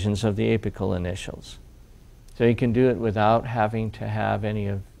divisions of the apical initials. So you can do it without having to have any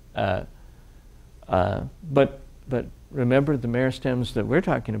of but remember, the meristems that we're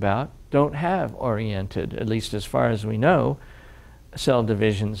talking about don't have oriented, at least as far as we know, cell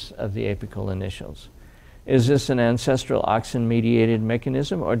divisions of the apical initials. Is this an ancestral auxin-mediated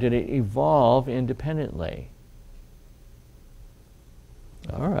mechanism, or did it evolve independently?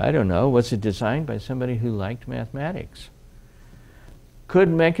 Or, I don't know, was it designed by somebody who liked mathematics? Could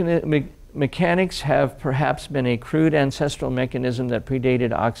mechanics have perhaps been a crude ancestral mechanism that predated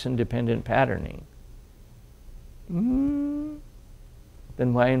auxin-dependent patterning? Then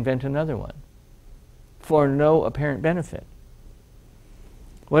why invent another one? For no apparent benefit.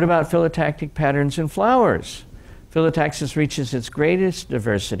 What about phyllotaxic patterns in flowers? Phyllotaxis reaches its greatest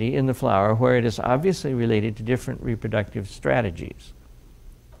diversity in the flower, where it is obviously related to different reproductive strategies.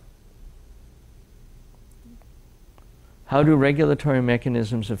 How do regulatory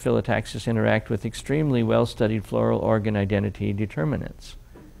mechanisms of phyllotaxis interact with extremely well-studied floral organ identity determinants?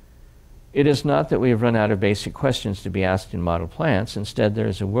 It is not that we have run out of basic questions to be asked in model plants. Instead, there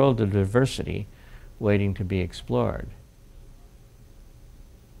is a world of diversity waiting to be explored.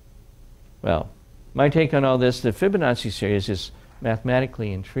 Well, my take on all this, the Fibonacci series is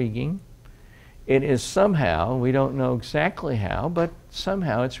mathematically intriguing. It is somehow, we don't know exactly how, but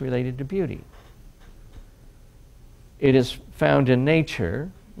somehow it's related to beauty. It is found in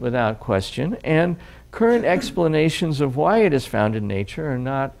nature, without question, and current explanations of why it is found in nature are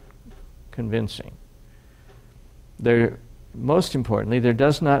not convincing. Most importantly, there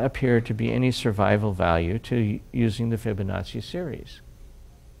does not appear to be any survival value to using the Fibonacci series.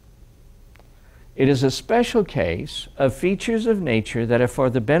 It is a special case of features of nature that are for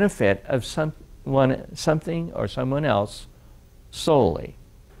the benefit of something or someone else solely.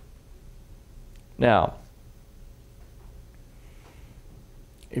 Now,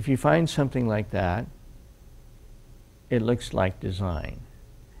 if you find something like that, it looks like design.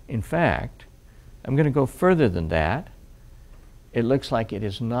 In fact, I'm going to go further than that. It looks like it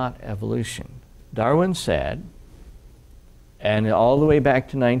is not evolution. Darwin said, and all the way back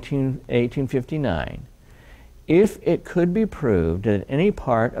to 1859, if it could be proved that any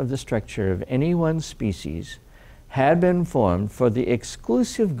part of the structure of any one species had been formed for the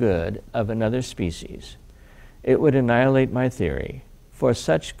exclusive good of another species, it would annihilate my theory, for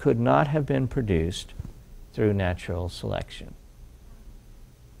such could not have been produced through natural selection.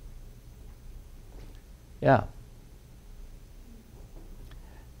 Yeah.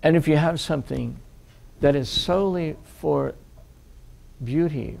 And if you have something that is solely for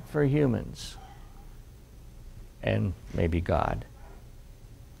beauty for humans, and maybe God,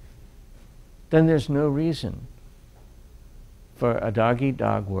 then there's no reason for a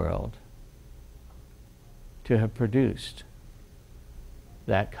dog-eat-dog world to have produced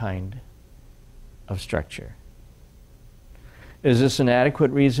that kind of structure. Is this an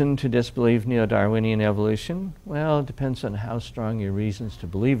adequate reason to disbelieve neo-Darwinian evolution? Well, it depends on how strong your reasons to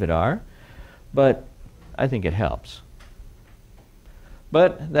believe it are, but I think it helps.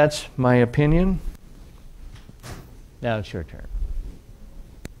 But that's my opinion. Now it's your turn.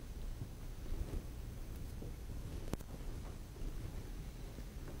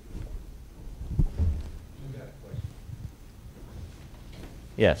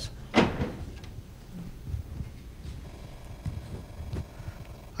 Yes.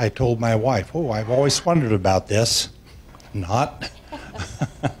 I told my wife, oh, I've always wondered about this. Not.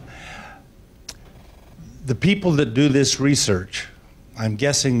 The people that do this research, I'm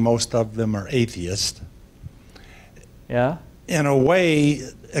guessing most of them are atheists. Yeah? In a way,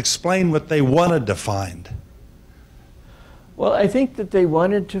 explain what they wanted to find. Well, I think that they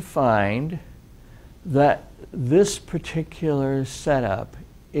wanted to find that this particular setup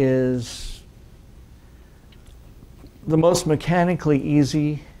is the most mechanically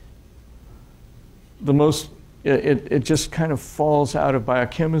easy, the most, it just kind of falls out of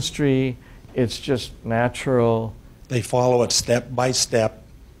biochemistry, it's just natural. They follow it step by step,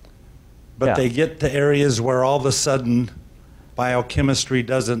 but Yeah. they get to areas where all of a sudden biochemistry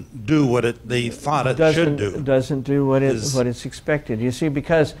doesn't do what they thought it should do. Doesn't do what it's expected. You see,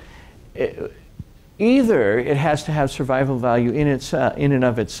 because either it has to have survival value in and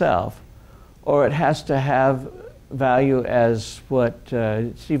of itself, or it has to have value as what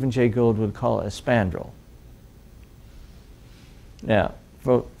Stephen Jay Gould would call a spandrel. Now,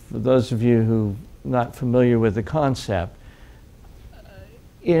 for those of you who are not familiar with the concept,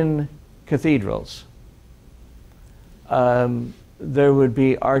 in cathedrals, there would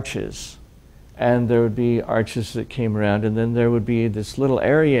be arches, and there would be arches that came around, and then there would be this little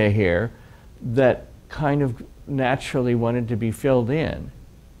area here that kind of naturally wanted to be filled in.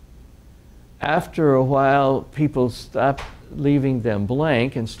 After a while, people stopped leaving them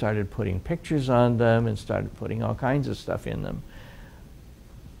blank and started putting pictures on them and started putting all kinds of stuff in them.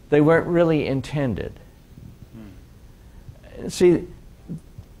 They weren't really intended. See,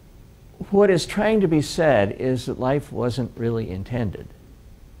 what is trying to be said is that life wasn't really intended.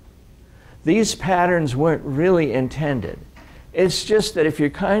 These patterns weren't really intended. It's just that if you're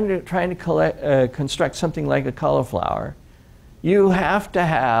kind of trying to construct something like a cauliflower, you have to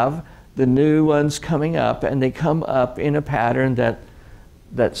have the new ones coming up, and they come up in a pattern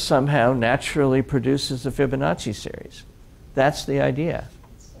that somehow naturally produces the Fibonacci series. That's the idea.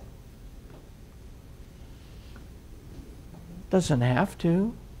 Doesn't have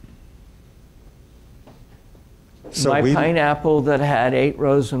to. So my pineapple that had 8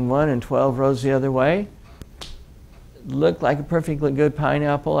 rows in one and 12 rows the other way looked like a perfectly good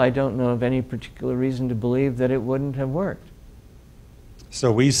pineapple. I don't know of any particular reason to believe that it wouldn't have worked.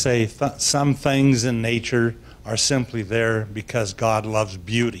 So we say some things in nature are simply there because God loves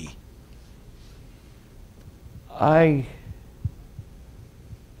beauty. I'm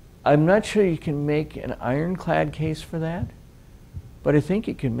not sure you can make an ironclad case for that, but I think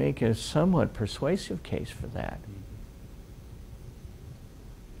you can make a somewhat persuasive case for that.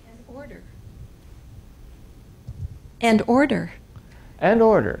 And order. And order. And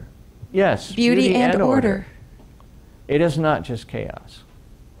order. Yes. Beauty and order. It is not just chaos.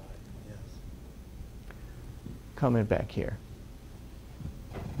 Comment back here.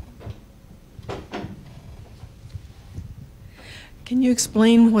 Can you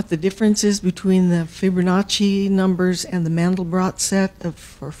explain what the difference is between the Fibonacci numbers and the Mandelbrot set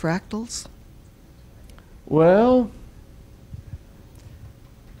for fractals? Well,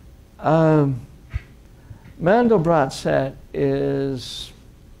 Mandelbrot set is,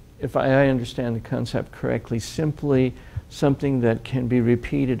 if I understand the concept correctly, simply something that can be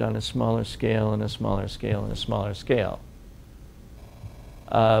repeated on a smaller scale and a smaller scale and a smaller scale.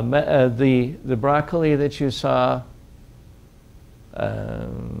 The broccoli that you saw,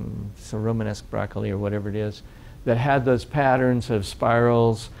 it's a Romanesque broccoli or whatever it is, that had those patterns of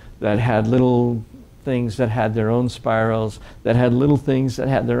spirals, that had little things that had their own spirals, that had little things that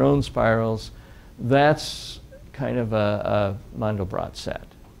had their own spirals, that's kind of a Mandelbrot set.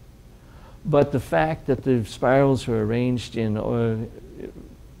 But the fact that the spirals are arranged in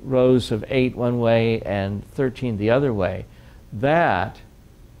rows of 8 one way and 13 the other way, that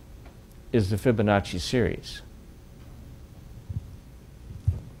is the Fibonacci series.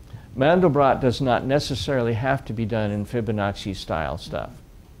 Mandelbrot does not necessarily have to be done in Fibonacci style stuff.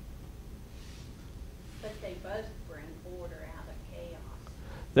 But they both bring order out of chaos.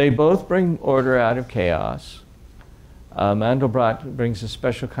 They both bring order out of chaos. Mandelbrot brings a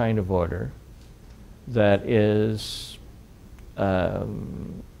special kind of order that is,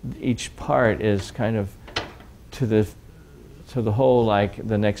 each part is kind of to the whole like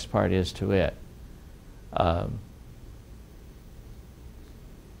the next part is to it. But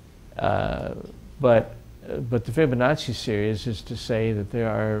the Fibonacci series is to say that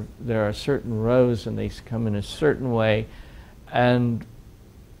there are certain rows and they come in a certain way, and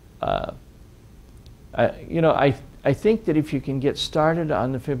I think that if you can get started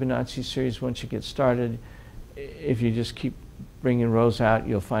on the Fibonacci series, once you get started, if you just keep bringing rows out,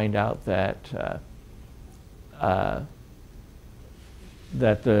 you'll find out that the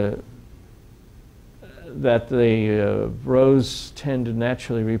rows tend to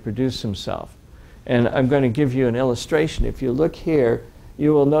naturally reproduce themselves. And I'm going to give you an illustration. If you look here,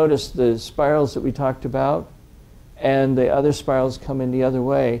 you will notice the spirals that we talked about, and the other spirals come in the other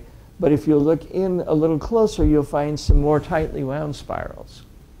way. But if you look in a little closer, you'll find some more tightly wound spirals.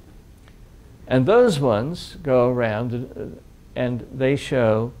 And those ones go around, and they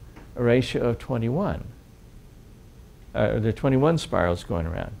show a ratio of 21. There are 21 spirals going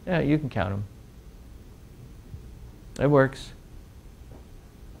around. Yeah, you can count them. It works.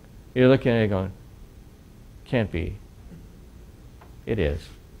 You're looking at it going, can't be. It is.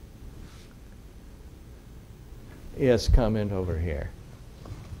 Yes, comment over here.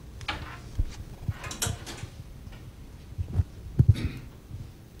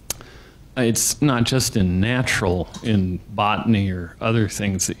 It's not just in natural, in botany or other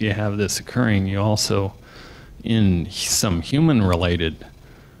things that you have this occurring. You also, in some human-related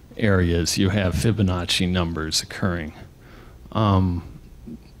areas, you have Fibonacci numbers occurring.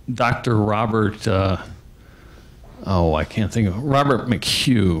 Dr. Robert, I can't think of, Robert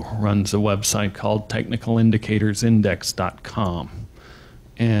McHugh runs a website called technicalindicatorsindex.com.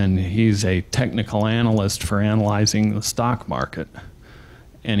 And he's a technical analyst for analyzing the stock market.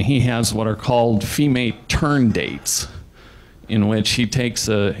 And he has what are called FEMATE turn dates, in which he takes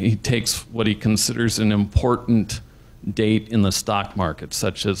what he considers an important date in the stock market,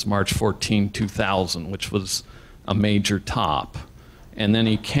 such as March 14, 2000, which was a major top. And then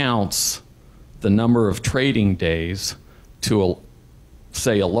he counts the number of trading days to,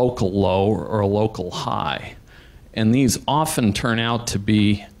 say, a local low or a local high. And these often turn out to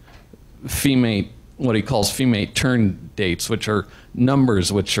be what he calls femate turn dates, which are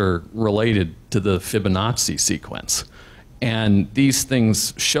numbers which are related to the Fibonacci sequence. And these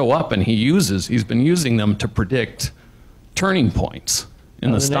things show up, and he's been using them to predict turning points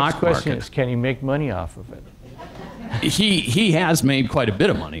in the stock next question market. is, can he make money off of it? He has made quite a bit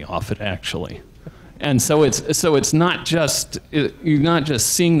of money off it, actually. And so it's not just you're not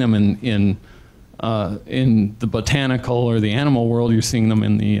just seeing them in the botanical or the animal world. You're seeing them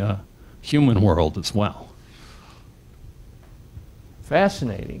in the human world as well.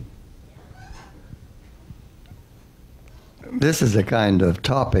 Fascinating. This is a kind of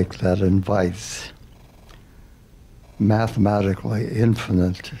topic that invites mathematically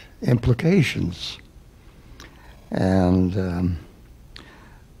infinite implications. And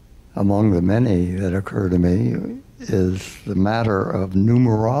among the many that occur to me is the matter of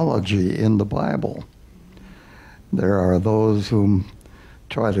numerology in the Bible. There are those who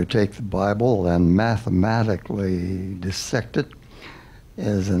try to take the Bible and mathematically dissect it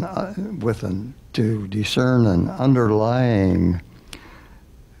as to discern an underlying,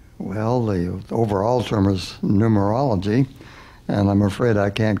 well, the overall term is numerology, and I'm afraid I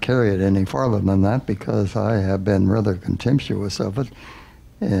can't carry it any farther than that because I have been rather contemptuous of it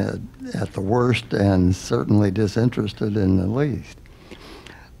at the worst and certainly disinterested in the least.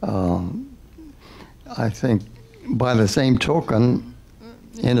 I think by the same token,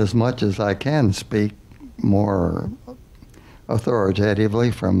 inasmuch as I can speak more authoritatively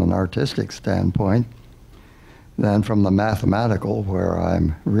from an artistic standpoint than from the mathematical, where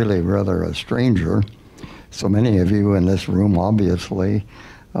I'm really rather a stranger. So many of you in this room obviously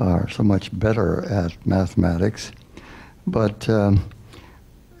are so much better at mathematics. But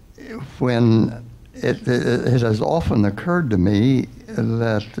when it has often occurred to me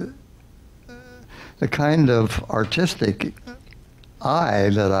that the kind of artistic eye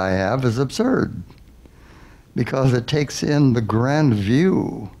that I have is absurd, because it takes in the grand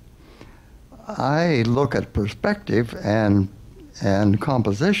view. I look at perspective and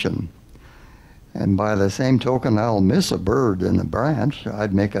composition, and by the same token, I'll miss a bird in a branch.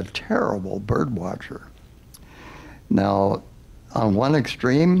 I'd make a terrible bird watcher. Now, on one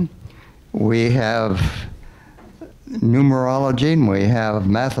extreme, we have numerology and we have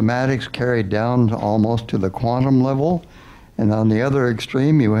mathematics carried down to almost to the quantum level, and on the other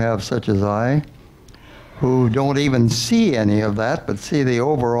extreme, you have such as I, who don't even see any of that, but see the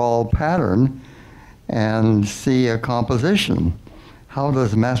overall pattern and see a composition. How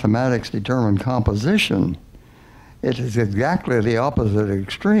does mathematics determine composition? It is exactly the opposite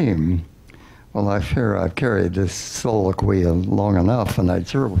extreme. Well, I fear I've carried this soliloquy long enough, and I'd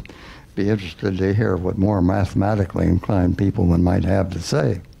sure be interested to hear what more mathematically inclined people might have to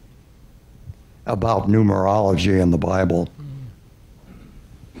say about numerology in the Bible.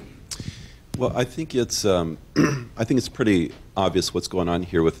 Well, I think it's pretty obvious what's going on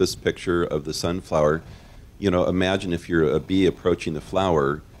here with this picture of the sunflower. You know, imagine if you're a bee approaching the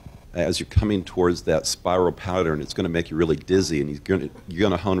flower, as you're coming towards that spiral pattern, it's going to make you really dizzy, and you're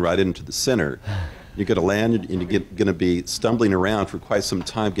going to hone right into the center. You're going to land, and you're going to be stumbling around for quite some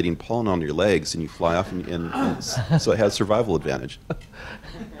time, getting pollen on your legs, and you fly off, and so it has survival advantage.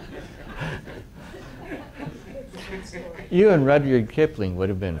 You and Rudyard Kipling would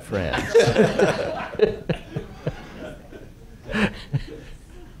have been friends.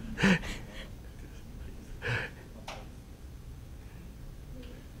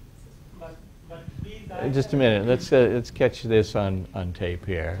 Just a minute. Let's catch this on tape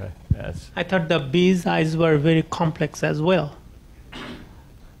here. I thought the bee's eyes were very complex as well.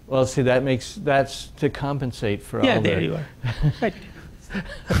 Well, see, that's to compensate for all Yeah, the... there you are. Right.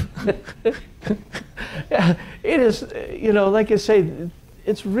 Yeah, it is, you know, like I say,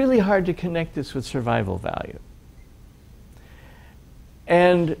 it's really hard to connect this with survival value.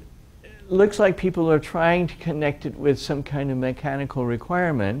 And it looks like people are trying to connect it with some kind of mechanical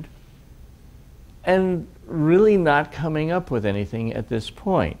requirement and really not coming up with anything at this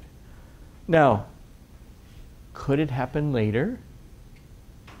point. Now, could it happen later?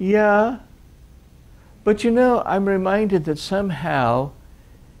 Yeah. But you know, I'm reminded that somehow,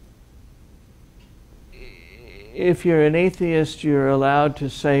 if you're an atheist, you're allowed to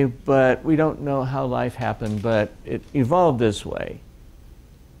say, but we don't know how life happened, but it evolved this way,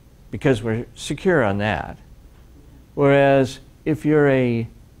 because we're secure on that. Whereas if you're a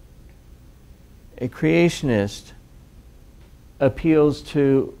creationist, appeals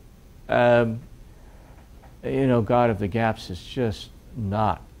to, God of the gaps is just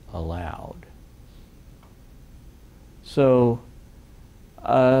not allowed. So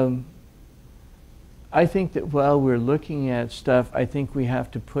I think that while we're looking at stuff, I think we have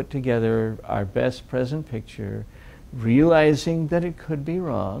to put together our best present picture, realizing that it could be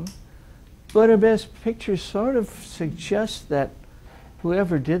wrong, but our best picture sort of suggests that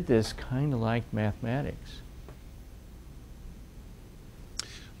whoever did this kind of liked mathematics.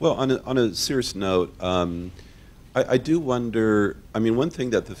 Well, on a serious note, I do wonder, I mean, one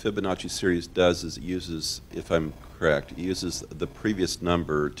thing that the Fibonacci series does is it uses, if I'm correct, it uses the previous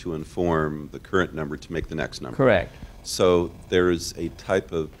number to inform the current number to make the next number. Correct. So there is a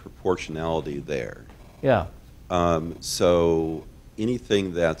type of proportionality there. Yeah. So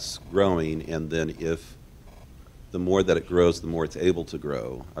anything that's growing, and then if the more that it grows, the more it's able to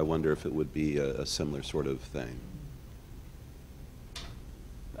grow, I wonder if it would be a similar sort of thing.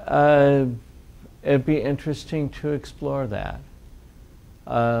 It'd be interesting to explore that.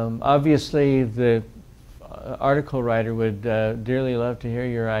 Obviously, the article writer would dearly love to hear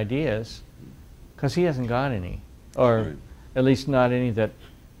your ideas, because he hasn't got any, or Right. at least not any that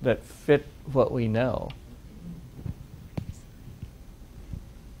fit what we know.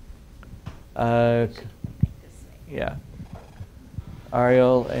 Yeah.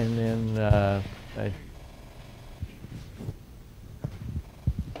 Ariel, and then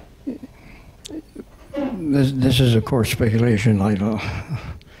This is, of course, speculation, like what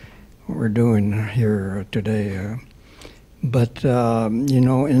we're doing here today. But,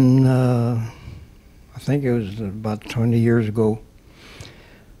 in, I think it was about 20 years ago,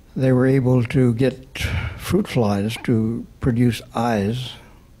 they were able to get fruit flies to produce eyes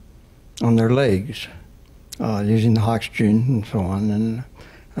on their legs using the oxygen and so on.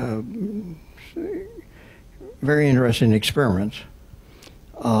 And very interesting experiments.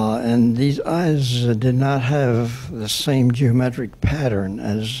 And these eyes did not have the same geometric pattern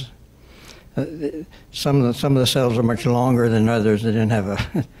as some of the cells are much longer than others. They didn't have a,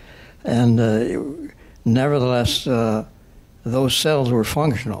 and nevertheless, those cells were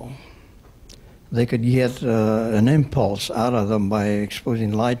functional. They could get an impulse out of them by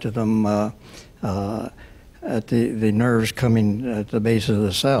exposing light to them at the nerves coming at the base of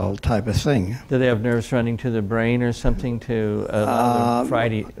the cell, type of thing. do they have nerves running to the brain or something to allow the fly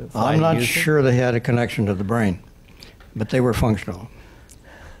to I'm not use it? sure they had a connection to the brain, but they were functional.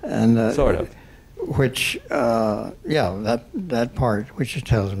 And Sort of. Which, that part, which it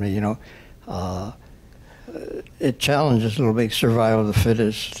tells me, it challenges a little bit survival of the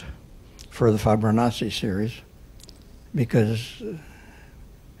fittest for the Fibonacci series, because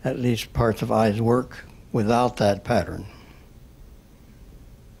at least parts of eyes work without that pattern.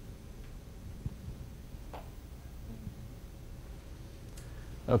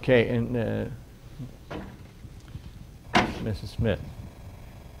 Okay, and Mrs. Smith.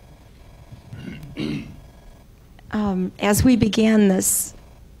 As we began this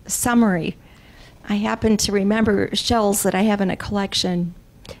summary, I happened to remember shells that I have in a collection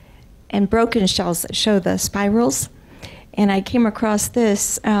and broken shells that show the spirals. And I came across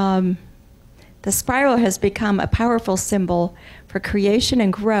this. The spiral has become a powerful symbol for creation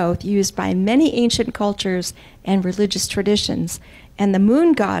and growth used by many ancient cultures and religious traditions. And the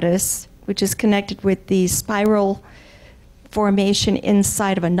moon goddess, which is connected with the spiral formation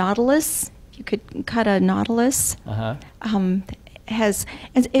inside of a nautilus, you could cut a nautilus,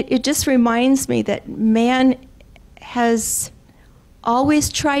 it just reminds me that man has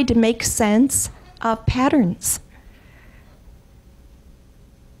always tried to make sense of patterns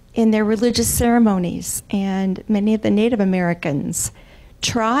in their religious ceremonies, and many of the Native Americans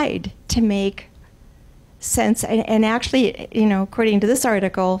tried to make sense, and actually, according to this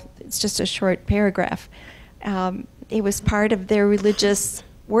article, it's just a short paragraph, it was part of their religious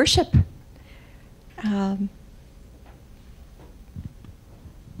worship.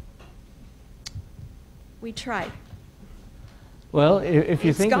 We tried. Well, if you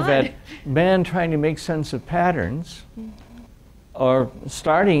It's think of gone. it, man trying to make sense of patterns, or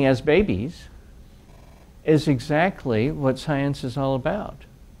starting as babies, is exactly what science is all about.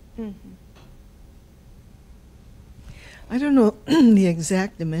 I don't know the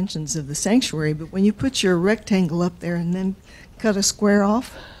exact dimensions of the sanctuary, but when you put your rectangle up there and then cut a square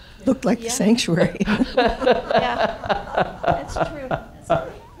off, it looked like the sanctuary. Yeah, that's true. That's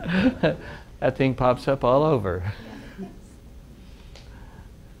true. That thing pops up all over.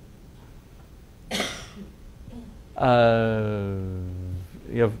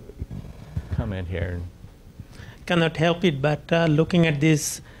 You have a comment here. Cannot help it, but looking at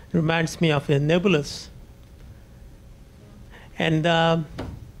this reminds me of a nebulous. and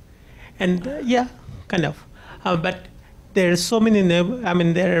yeah, kind of. But there are so many. I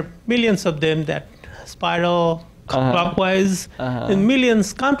mean, there are millions of them that spiral clockwise and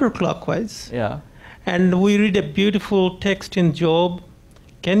millions counterclockwise. Yeah. And we read a beautiful text in Job.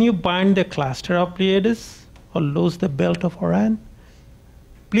 Can you bind the cluster of Pleiades or lose the belt of Orion?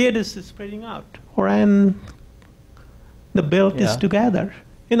 Pleiades is spreading out. Orion, the belt is together.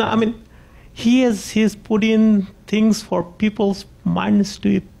 You know, I mean, he's put in things for people's minds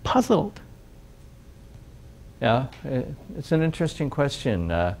to be puzzled. Yeah, it's an interesting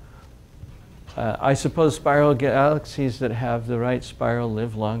question. I suppose spiral galaxies that have the right spiral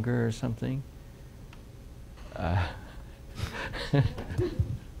live longer or something.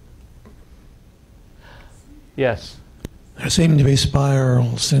 Yes. There seem to be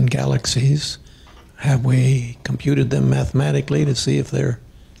spirals in galaxies. Have we computed them mathematically to see if they're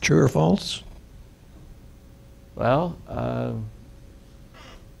true or false? Well,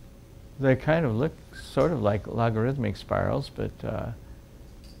 they kind of look sort of like logarithmic spirals, but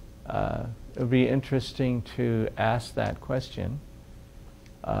it would be interesting to ask that question.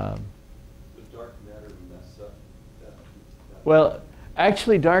 Does dark matter mess up that? Well,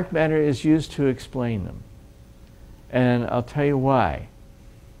 actually, dark matter is used to explain them. And I'll tell you why.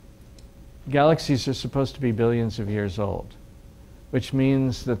 Galaxies are supposed to be billions of years old, which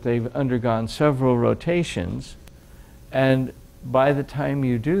means that they've undergone several rotations, and by the time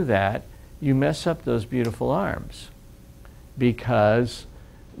you do that, you mess up those beautiful arms because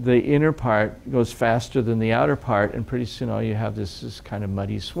the inner part goes faster than the outer part, and pretty soon all you have is this kind of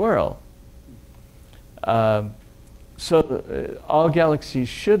muddy swirl. All galaxies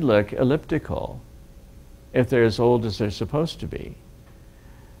should look elliptical if they're as old as they're supposed to be.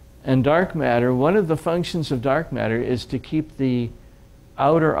 And dark matter, one of the functions of dark matter is to keep the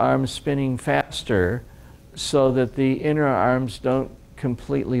outer arms spinning faster so that the inner arms don't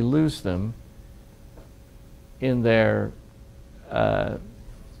completely lose them in their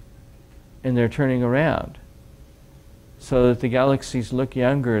turning around, so that the galaxies look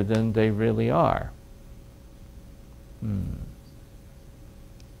younger than they really are. Kind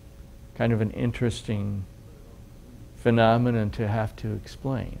of an interesting phenomenon to have to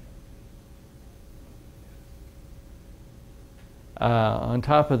explain. On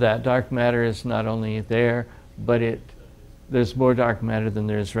top of that, dark matter is not only there, but there's more dark matter than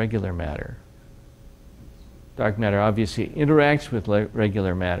there's regular matter. Dark matter obviously interacts with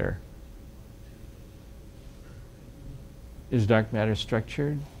regular matter. Is dark matter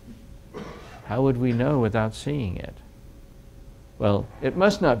structured? How would we know without seeing it? Well, it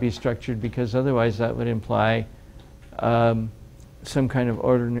must not be structured, because otherwise that would imply some kind of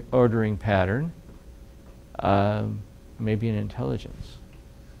ordering pattern, maybe an intelligence.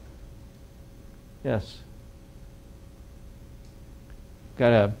 Yes?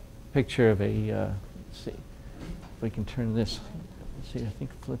 Got a picture of a, let's see if we can turn this, let's see, I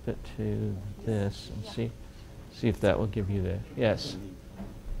think flip it to this and see if that will give you the, yes.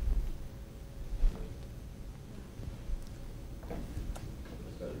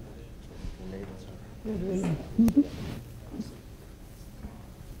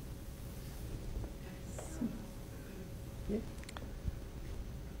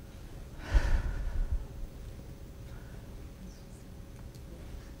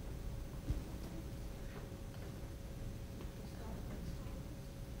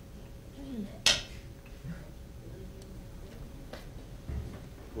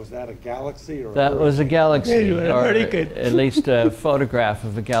 Was that a galaxy or? That was a galaxy, Yeah, or very good. at least a photograph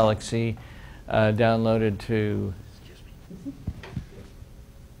of a galaxy downloaded to.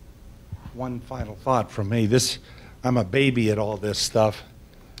 One final thought from me. I'm a baby at all this stuff.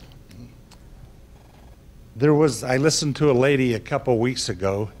 I listened to a lady a couple weeks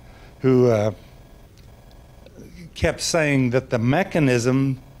ago who kept saying that the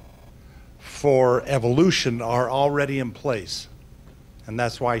mechanism for evolution are already in place. And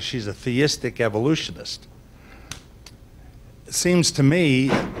that's why she's a theistic evolutionist. It seems to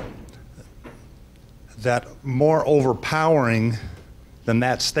me that more overpowering than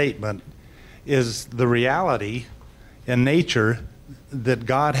that statement is the reality in nature that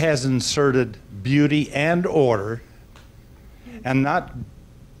God has inserted beauty and order, and not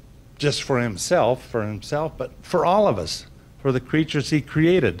just for himself, but for all of us, for the creatures he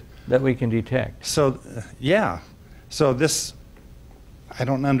created. That we can detect. So, yeah. So this, I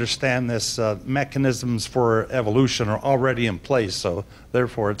don't understand this, mechanisms for evolution are already in place, so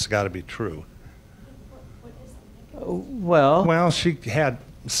therefore it's got to be true. Well, she had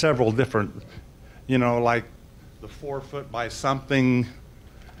several different, like the 4 foot by something,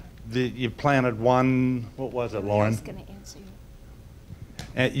 you planted one, what was it, Lauren? I was going to answer you.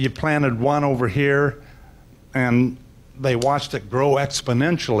 You planted one over here, and they watched it grow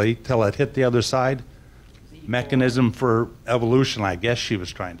exponentially till it hit the other side. Mechanism for evolution, I guess she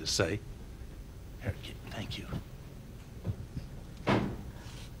was trying to say. Here, thank you.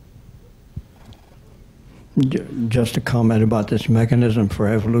 Just a comment about this mechanism for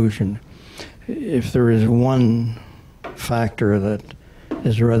evolution. If there is one factor that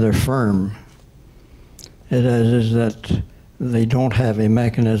is rather firm, it is that they don't have a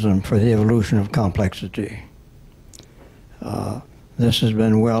mechanism for the evolution of complexity. This has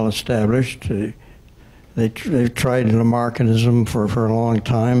been well established. They've tried Lamarckianism for a long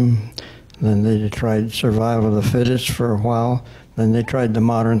time. Then they tried survival of the fittest for a while. Then they tried the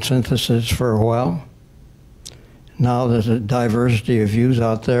modern synthesis for a while. Now there's a diversity of views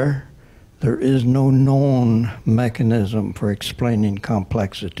out there. There is no known mechanism for explaining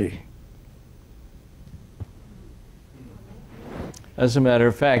complexity. As a matter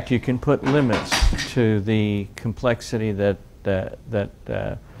of fact, you can put limits to the complexity that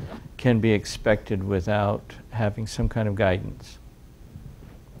can be expected without having some kind of guidance.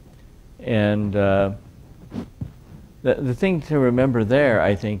 And the thing to remember there,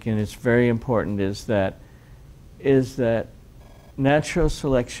 I think, and it's very important, is that natural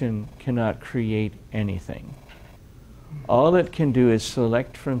selection cannot create anything. All it can do is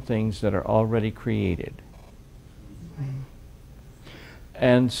select from things that are already created.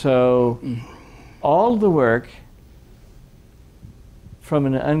 And so all the work from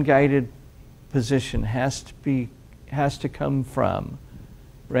an unguided position has to come from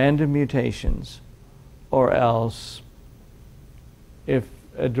random mutations, or else if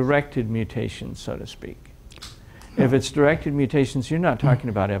a directed mutation, so to speak. If it's directed mutations, you're not talking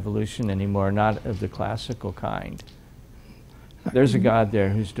about evolution anymore, not of the classical kind. There's a God there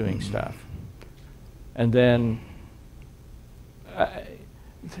who's doing stuff. And then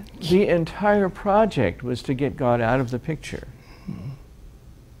the entire project was to get God out of the picture.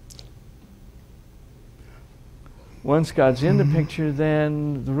 Once God's in the picture,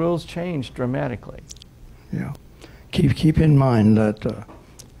 then the rules change dramatically. Yeah. Keep in mind that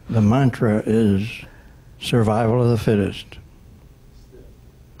the mantra is survival of the fittest.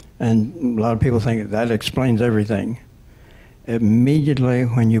 And a lot of people think that explains everything. Immediately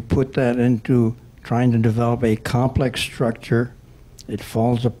when you put that into trying to develop a complex structure, it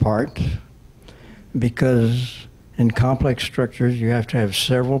falls apart, because in complex structures you have to have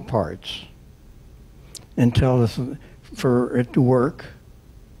several parts for it to work.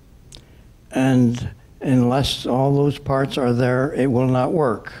 And unless all those parts are there, it will not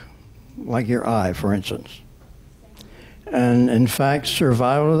work. Like your eye, for instance. And in fact,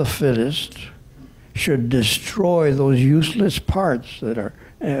 survival of the fittest should destroy those useless parts that are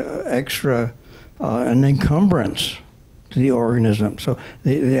extra, an encumbrance to the organism. So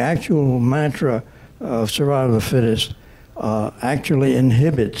the actual mantra of survival of the fittest actually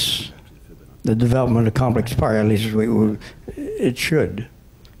inhibits the development of complex parts. At least it should.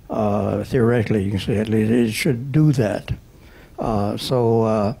 Theoretically, you can say at least it should do that.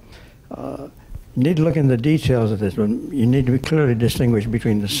 You need to look in the details of this, but you need to clearly distinguish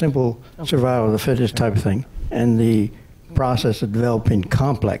between the simple survival of the fittest type of thing and the process of developing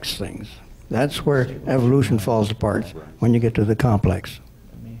complex things. That's where evolution falls apart, when you get to the complex.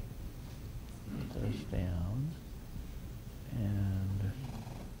 Let me put those down. And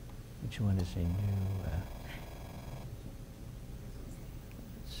which one is a new?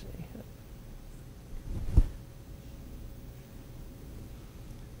 Let's see.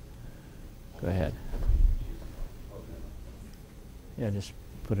 Go ahead. Yeah, just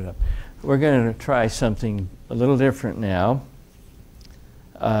put it up. We're going to try something a little different now.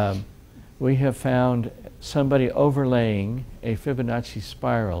 We have found somebody overlaying a Fibonacci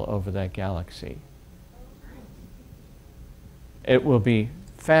spiral over that galaxy. It will be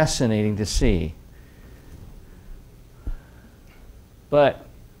fascinating to see. But,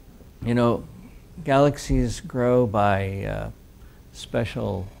 you know, galaxies grow by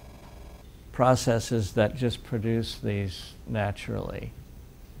special processes that just produce these naturally.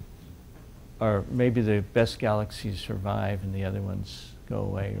 Or maybe the best galaxies survive and the other ones go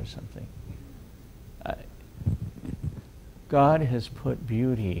away or something. God has put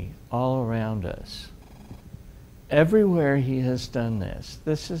beauty all around us. Everywhere He has done this,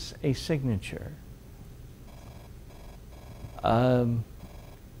 this is a signature. It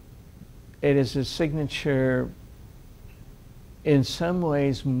is a signature in some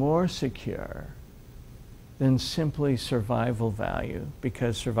ways more secure than simply survival value,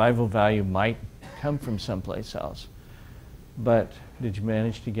 because survival value might come from someplace else. But did you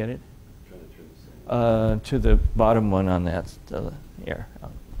manage to get it? to the bottom one on that. Here.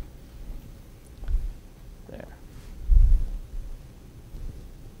 There.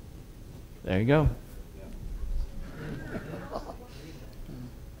 There you go.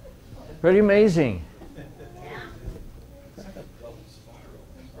 Pretty amazing.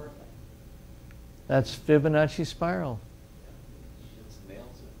 That's Fibonacci spiral.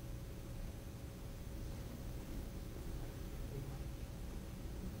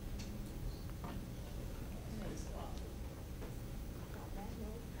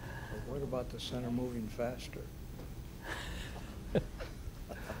 What about the center moving faster?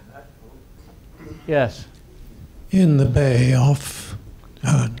 Yes. In the bay off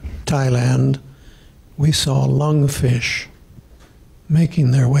Thailand, we saw lungfish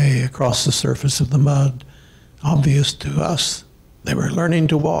making their way across the surface of the mud. Obvious to us, they were learning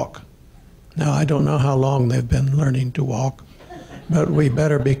to walk. Now, I don't know how long they've been learning to walk, but we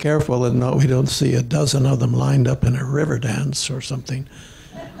better be careful that we don't see a dozen of them lined up in a river dance or something.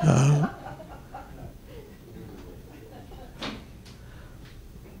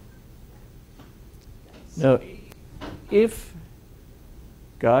 No, if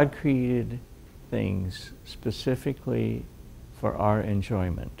God created things specifically for our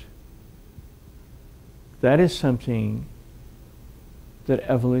enjoyment, that is something that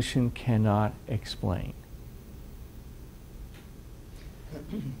evolution cannot explain.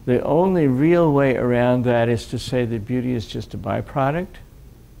 The only real way around that is to say that beauty is just a byproduct,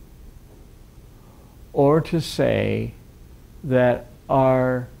 or to say that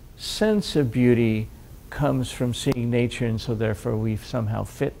our sense of beauty comes from seeing nature, and so therefore we somehow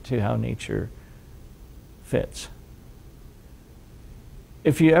fit to how nature fits.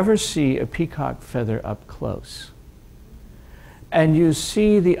 If you ever see a peacock feather up close, and you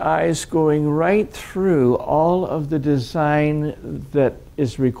see the eyes going right through all of the design that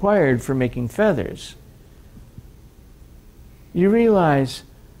is required for making feathers, you realize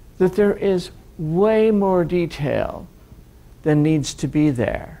that there is way more detail than needs to be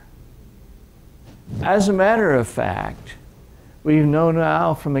there. As a matter of fact, we know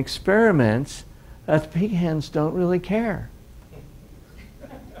now from experiments that the peahens don't really care.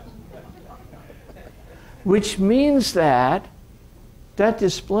 Which means that that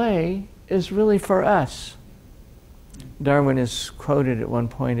display is really for us. Darwin is quoted at one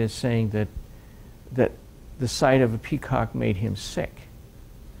point as saying that the sight of a peacock made him sick.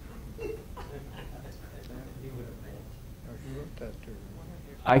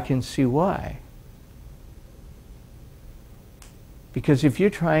 I can see why. Because if you're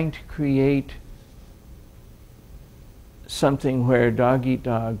trying to create something where dog eat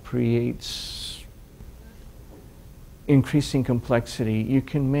dog creates increasing complexity, you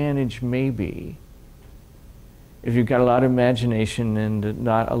can manage maybe, if you've got a lot of imagination and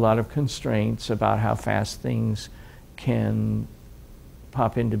not a lot of constraints about how fast things can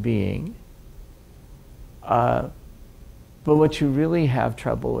pop into being. But what you really have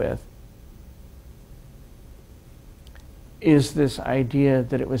trouble with is this idea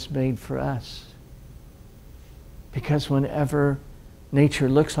that it was made for us. Because whenever nature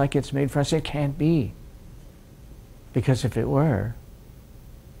looks like it's made for us, it can't be. Because if it were,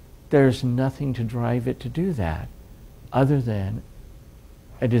 there's nothing to drive it to do that other than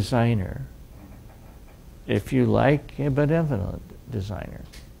a designer, if you like, a benevolent designer.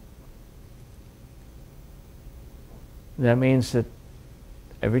 That means that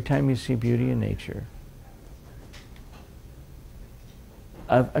every time you see beauty in nature,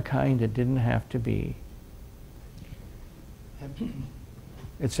 of a kind that didn't have to be,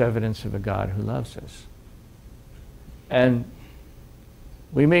 it's evidence of a God who loves us. And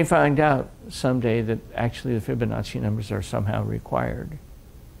we may find out someday that actually the Fibonacci numbers are somehow required.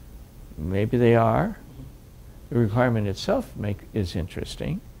 Maybe they are. The requirement itself is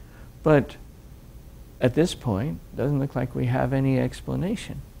interesting, but at this point, it doesn't look like we have any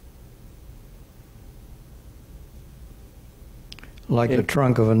explanation. Like the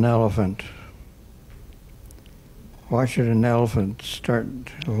trunk of an elephant. Why should an elephant start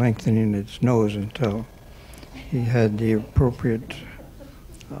lengthening its nose until he had the appropriate...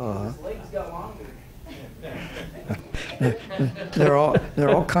 there are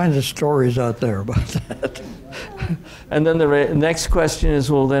all kinds of stories out there about that. And then the next question is,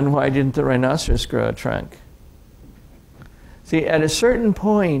 well, then why didn't the rhinoceros grow a trunk? See, at a certain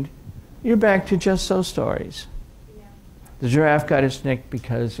point, you're back to just those stories. The giraffe got its neck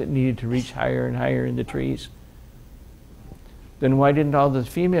because it needed to reach higher and higher in the trees. Then why didn't all the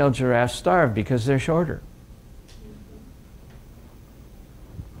female giraffes starve? Because they're shorter.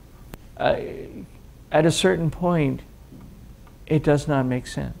 At a certain point, it does not make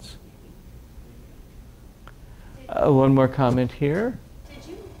sense. One more comment here. Did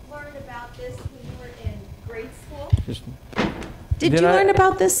you learn about this when you were in grade school? Just, Did you learn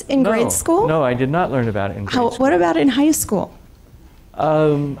about this in grade school? No, I did not learn about it in grade school. What about in high school?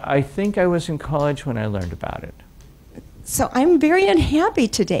 I think I was in college when I learned about it. So I'm very unhappy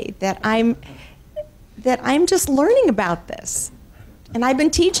today that I'm just learning about this. And I've been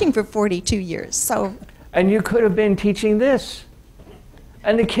teaching for 42 years, so. And you could have been teaching this.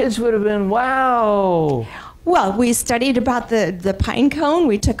 And the kids would have been, wow. Well, we studied about the pine cone.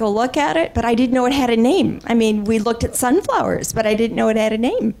 We took a look at it, but I didn't know it had a name. I mean, we looked at sunflowers, but I didn't know it had a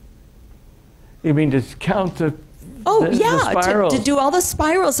name. You mean to count the yeah, spirals? to do all the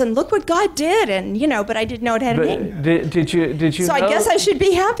spirals and look what God did, and but I didn't know it had a name. Did you So I guess I should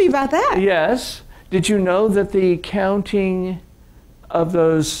be happy about that. Yes. Did you know that the counting of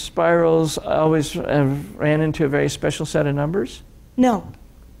those spirals always ran into a very special set of numbers? No.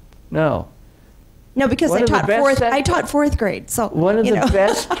 No. No, because I taught fourth grade. So one of the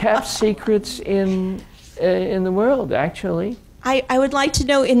best kept secrets in the world, actually. I would like to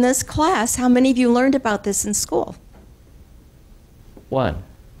know in this class how many of you learned about this in school. 1.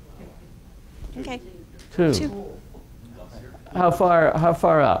 Okay. 2. How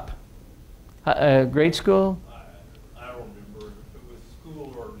far up? Grade school? I don't remember if it was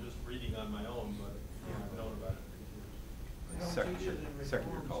school or just reading on my own, but I've known about it for years. Second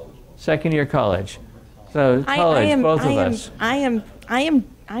year college. Second year college. So college, both of us.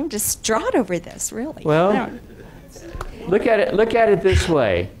 I'm distraught over this, really. Well, look at it this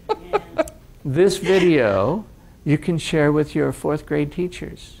way. This video you can share with your fourth grade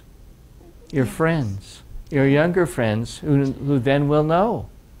teachers, your friends, your younger friends who then will know.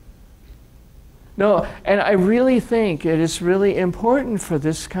 No, and I really think it is really important for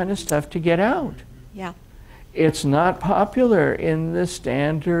this kind of stuff to get out. Yeah. It's not popular in the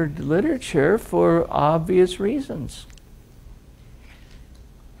standard literature for obvious reasons.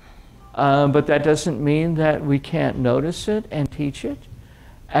 But that doesn't mean that we can't notice it and teach it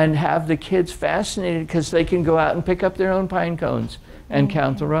and have the kids fascinated because they can go out and pick up their own pine cones and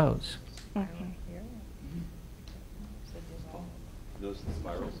count the rows. Those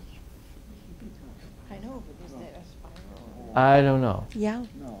spirals? I don't know. Yeah.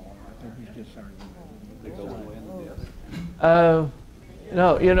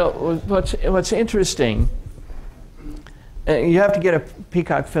 No, what's interesting, you have to get a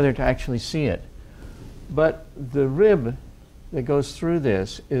peacock feather to actually see it, but the rib that goes through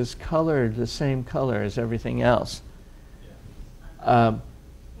this is colored the same color as everything else. And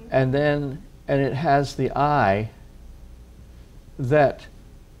it has the eye that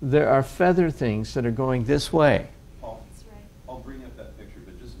there are feather things that are going this way. I'll bring up that picture,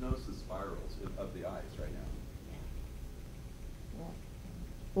 but just notice the spirals of the eyes right now.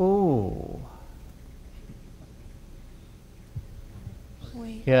 Oh.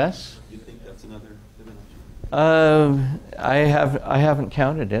 Wait. Yes? You think that's another Fibonacci? I haven't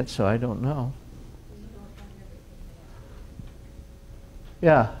counted it, so I don't know.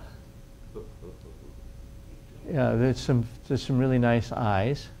 Yeah. Yeah, there's some really nice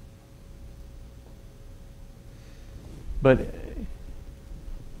eyes. But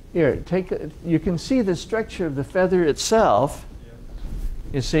here, you can see the structure of the feather itself.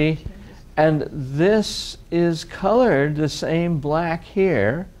 You see? And this is colored the same black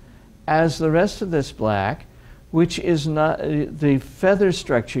here as the rest of this black, which is not, the feather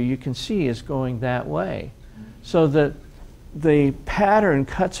structure you can see is going that way. So that the pattern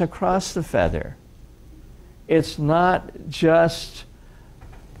cuts across the feather. It's not just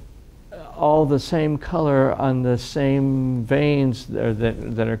all the same color on the same veins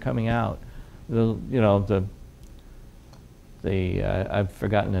that are coming out. I've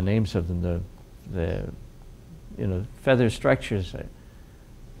forgotten the names of them. The feather structures.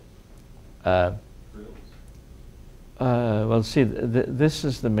 Well, see, this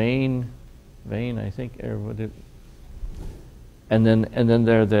is the main vein, I think, and then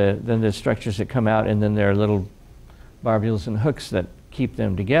there are the structures that come out, and then there are little barbules and hooks that keep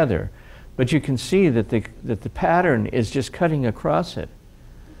them together. But you can see that the pattern is just cutting across it.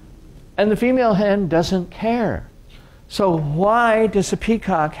 And the female hen doesn't care. So why does a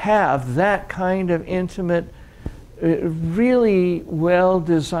peacock have that kind of intimate, really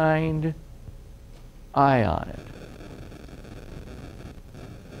well-designed eye on it?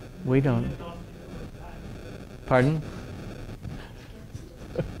 We don't. Pardon?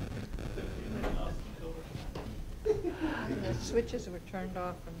 The switches were turned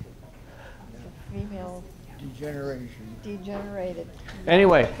off and the female degenerated.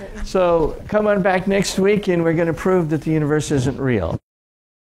 Anyway, so come on back next week and we're going to prove that the universe isn't real.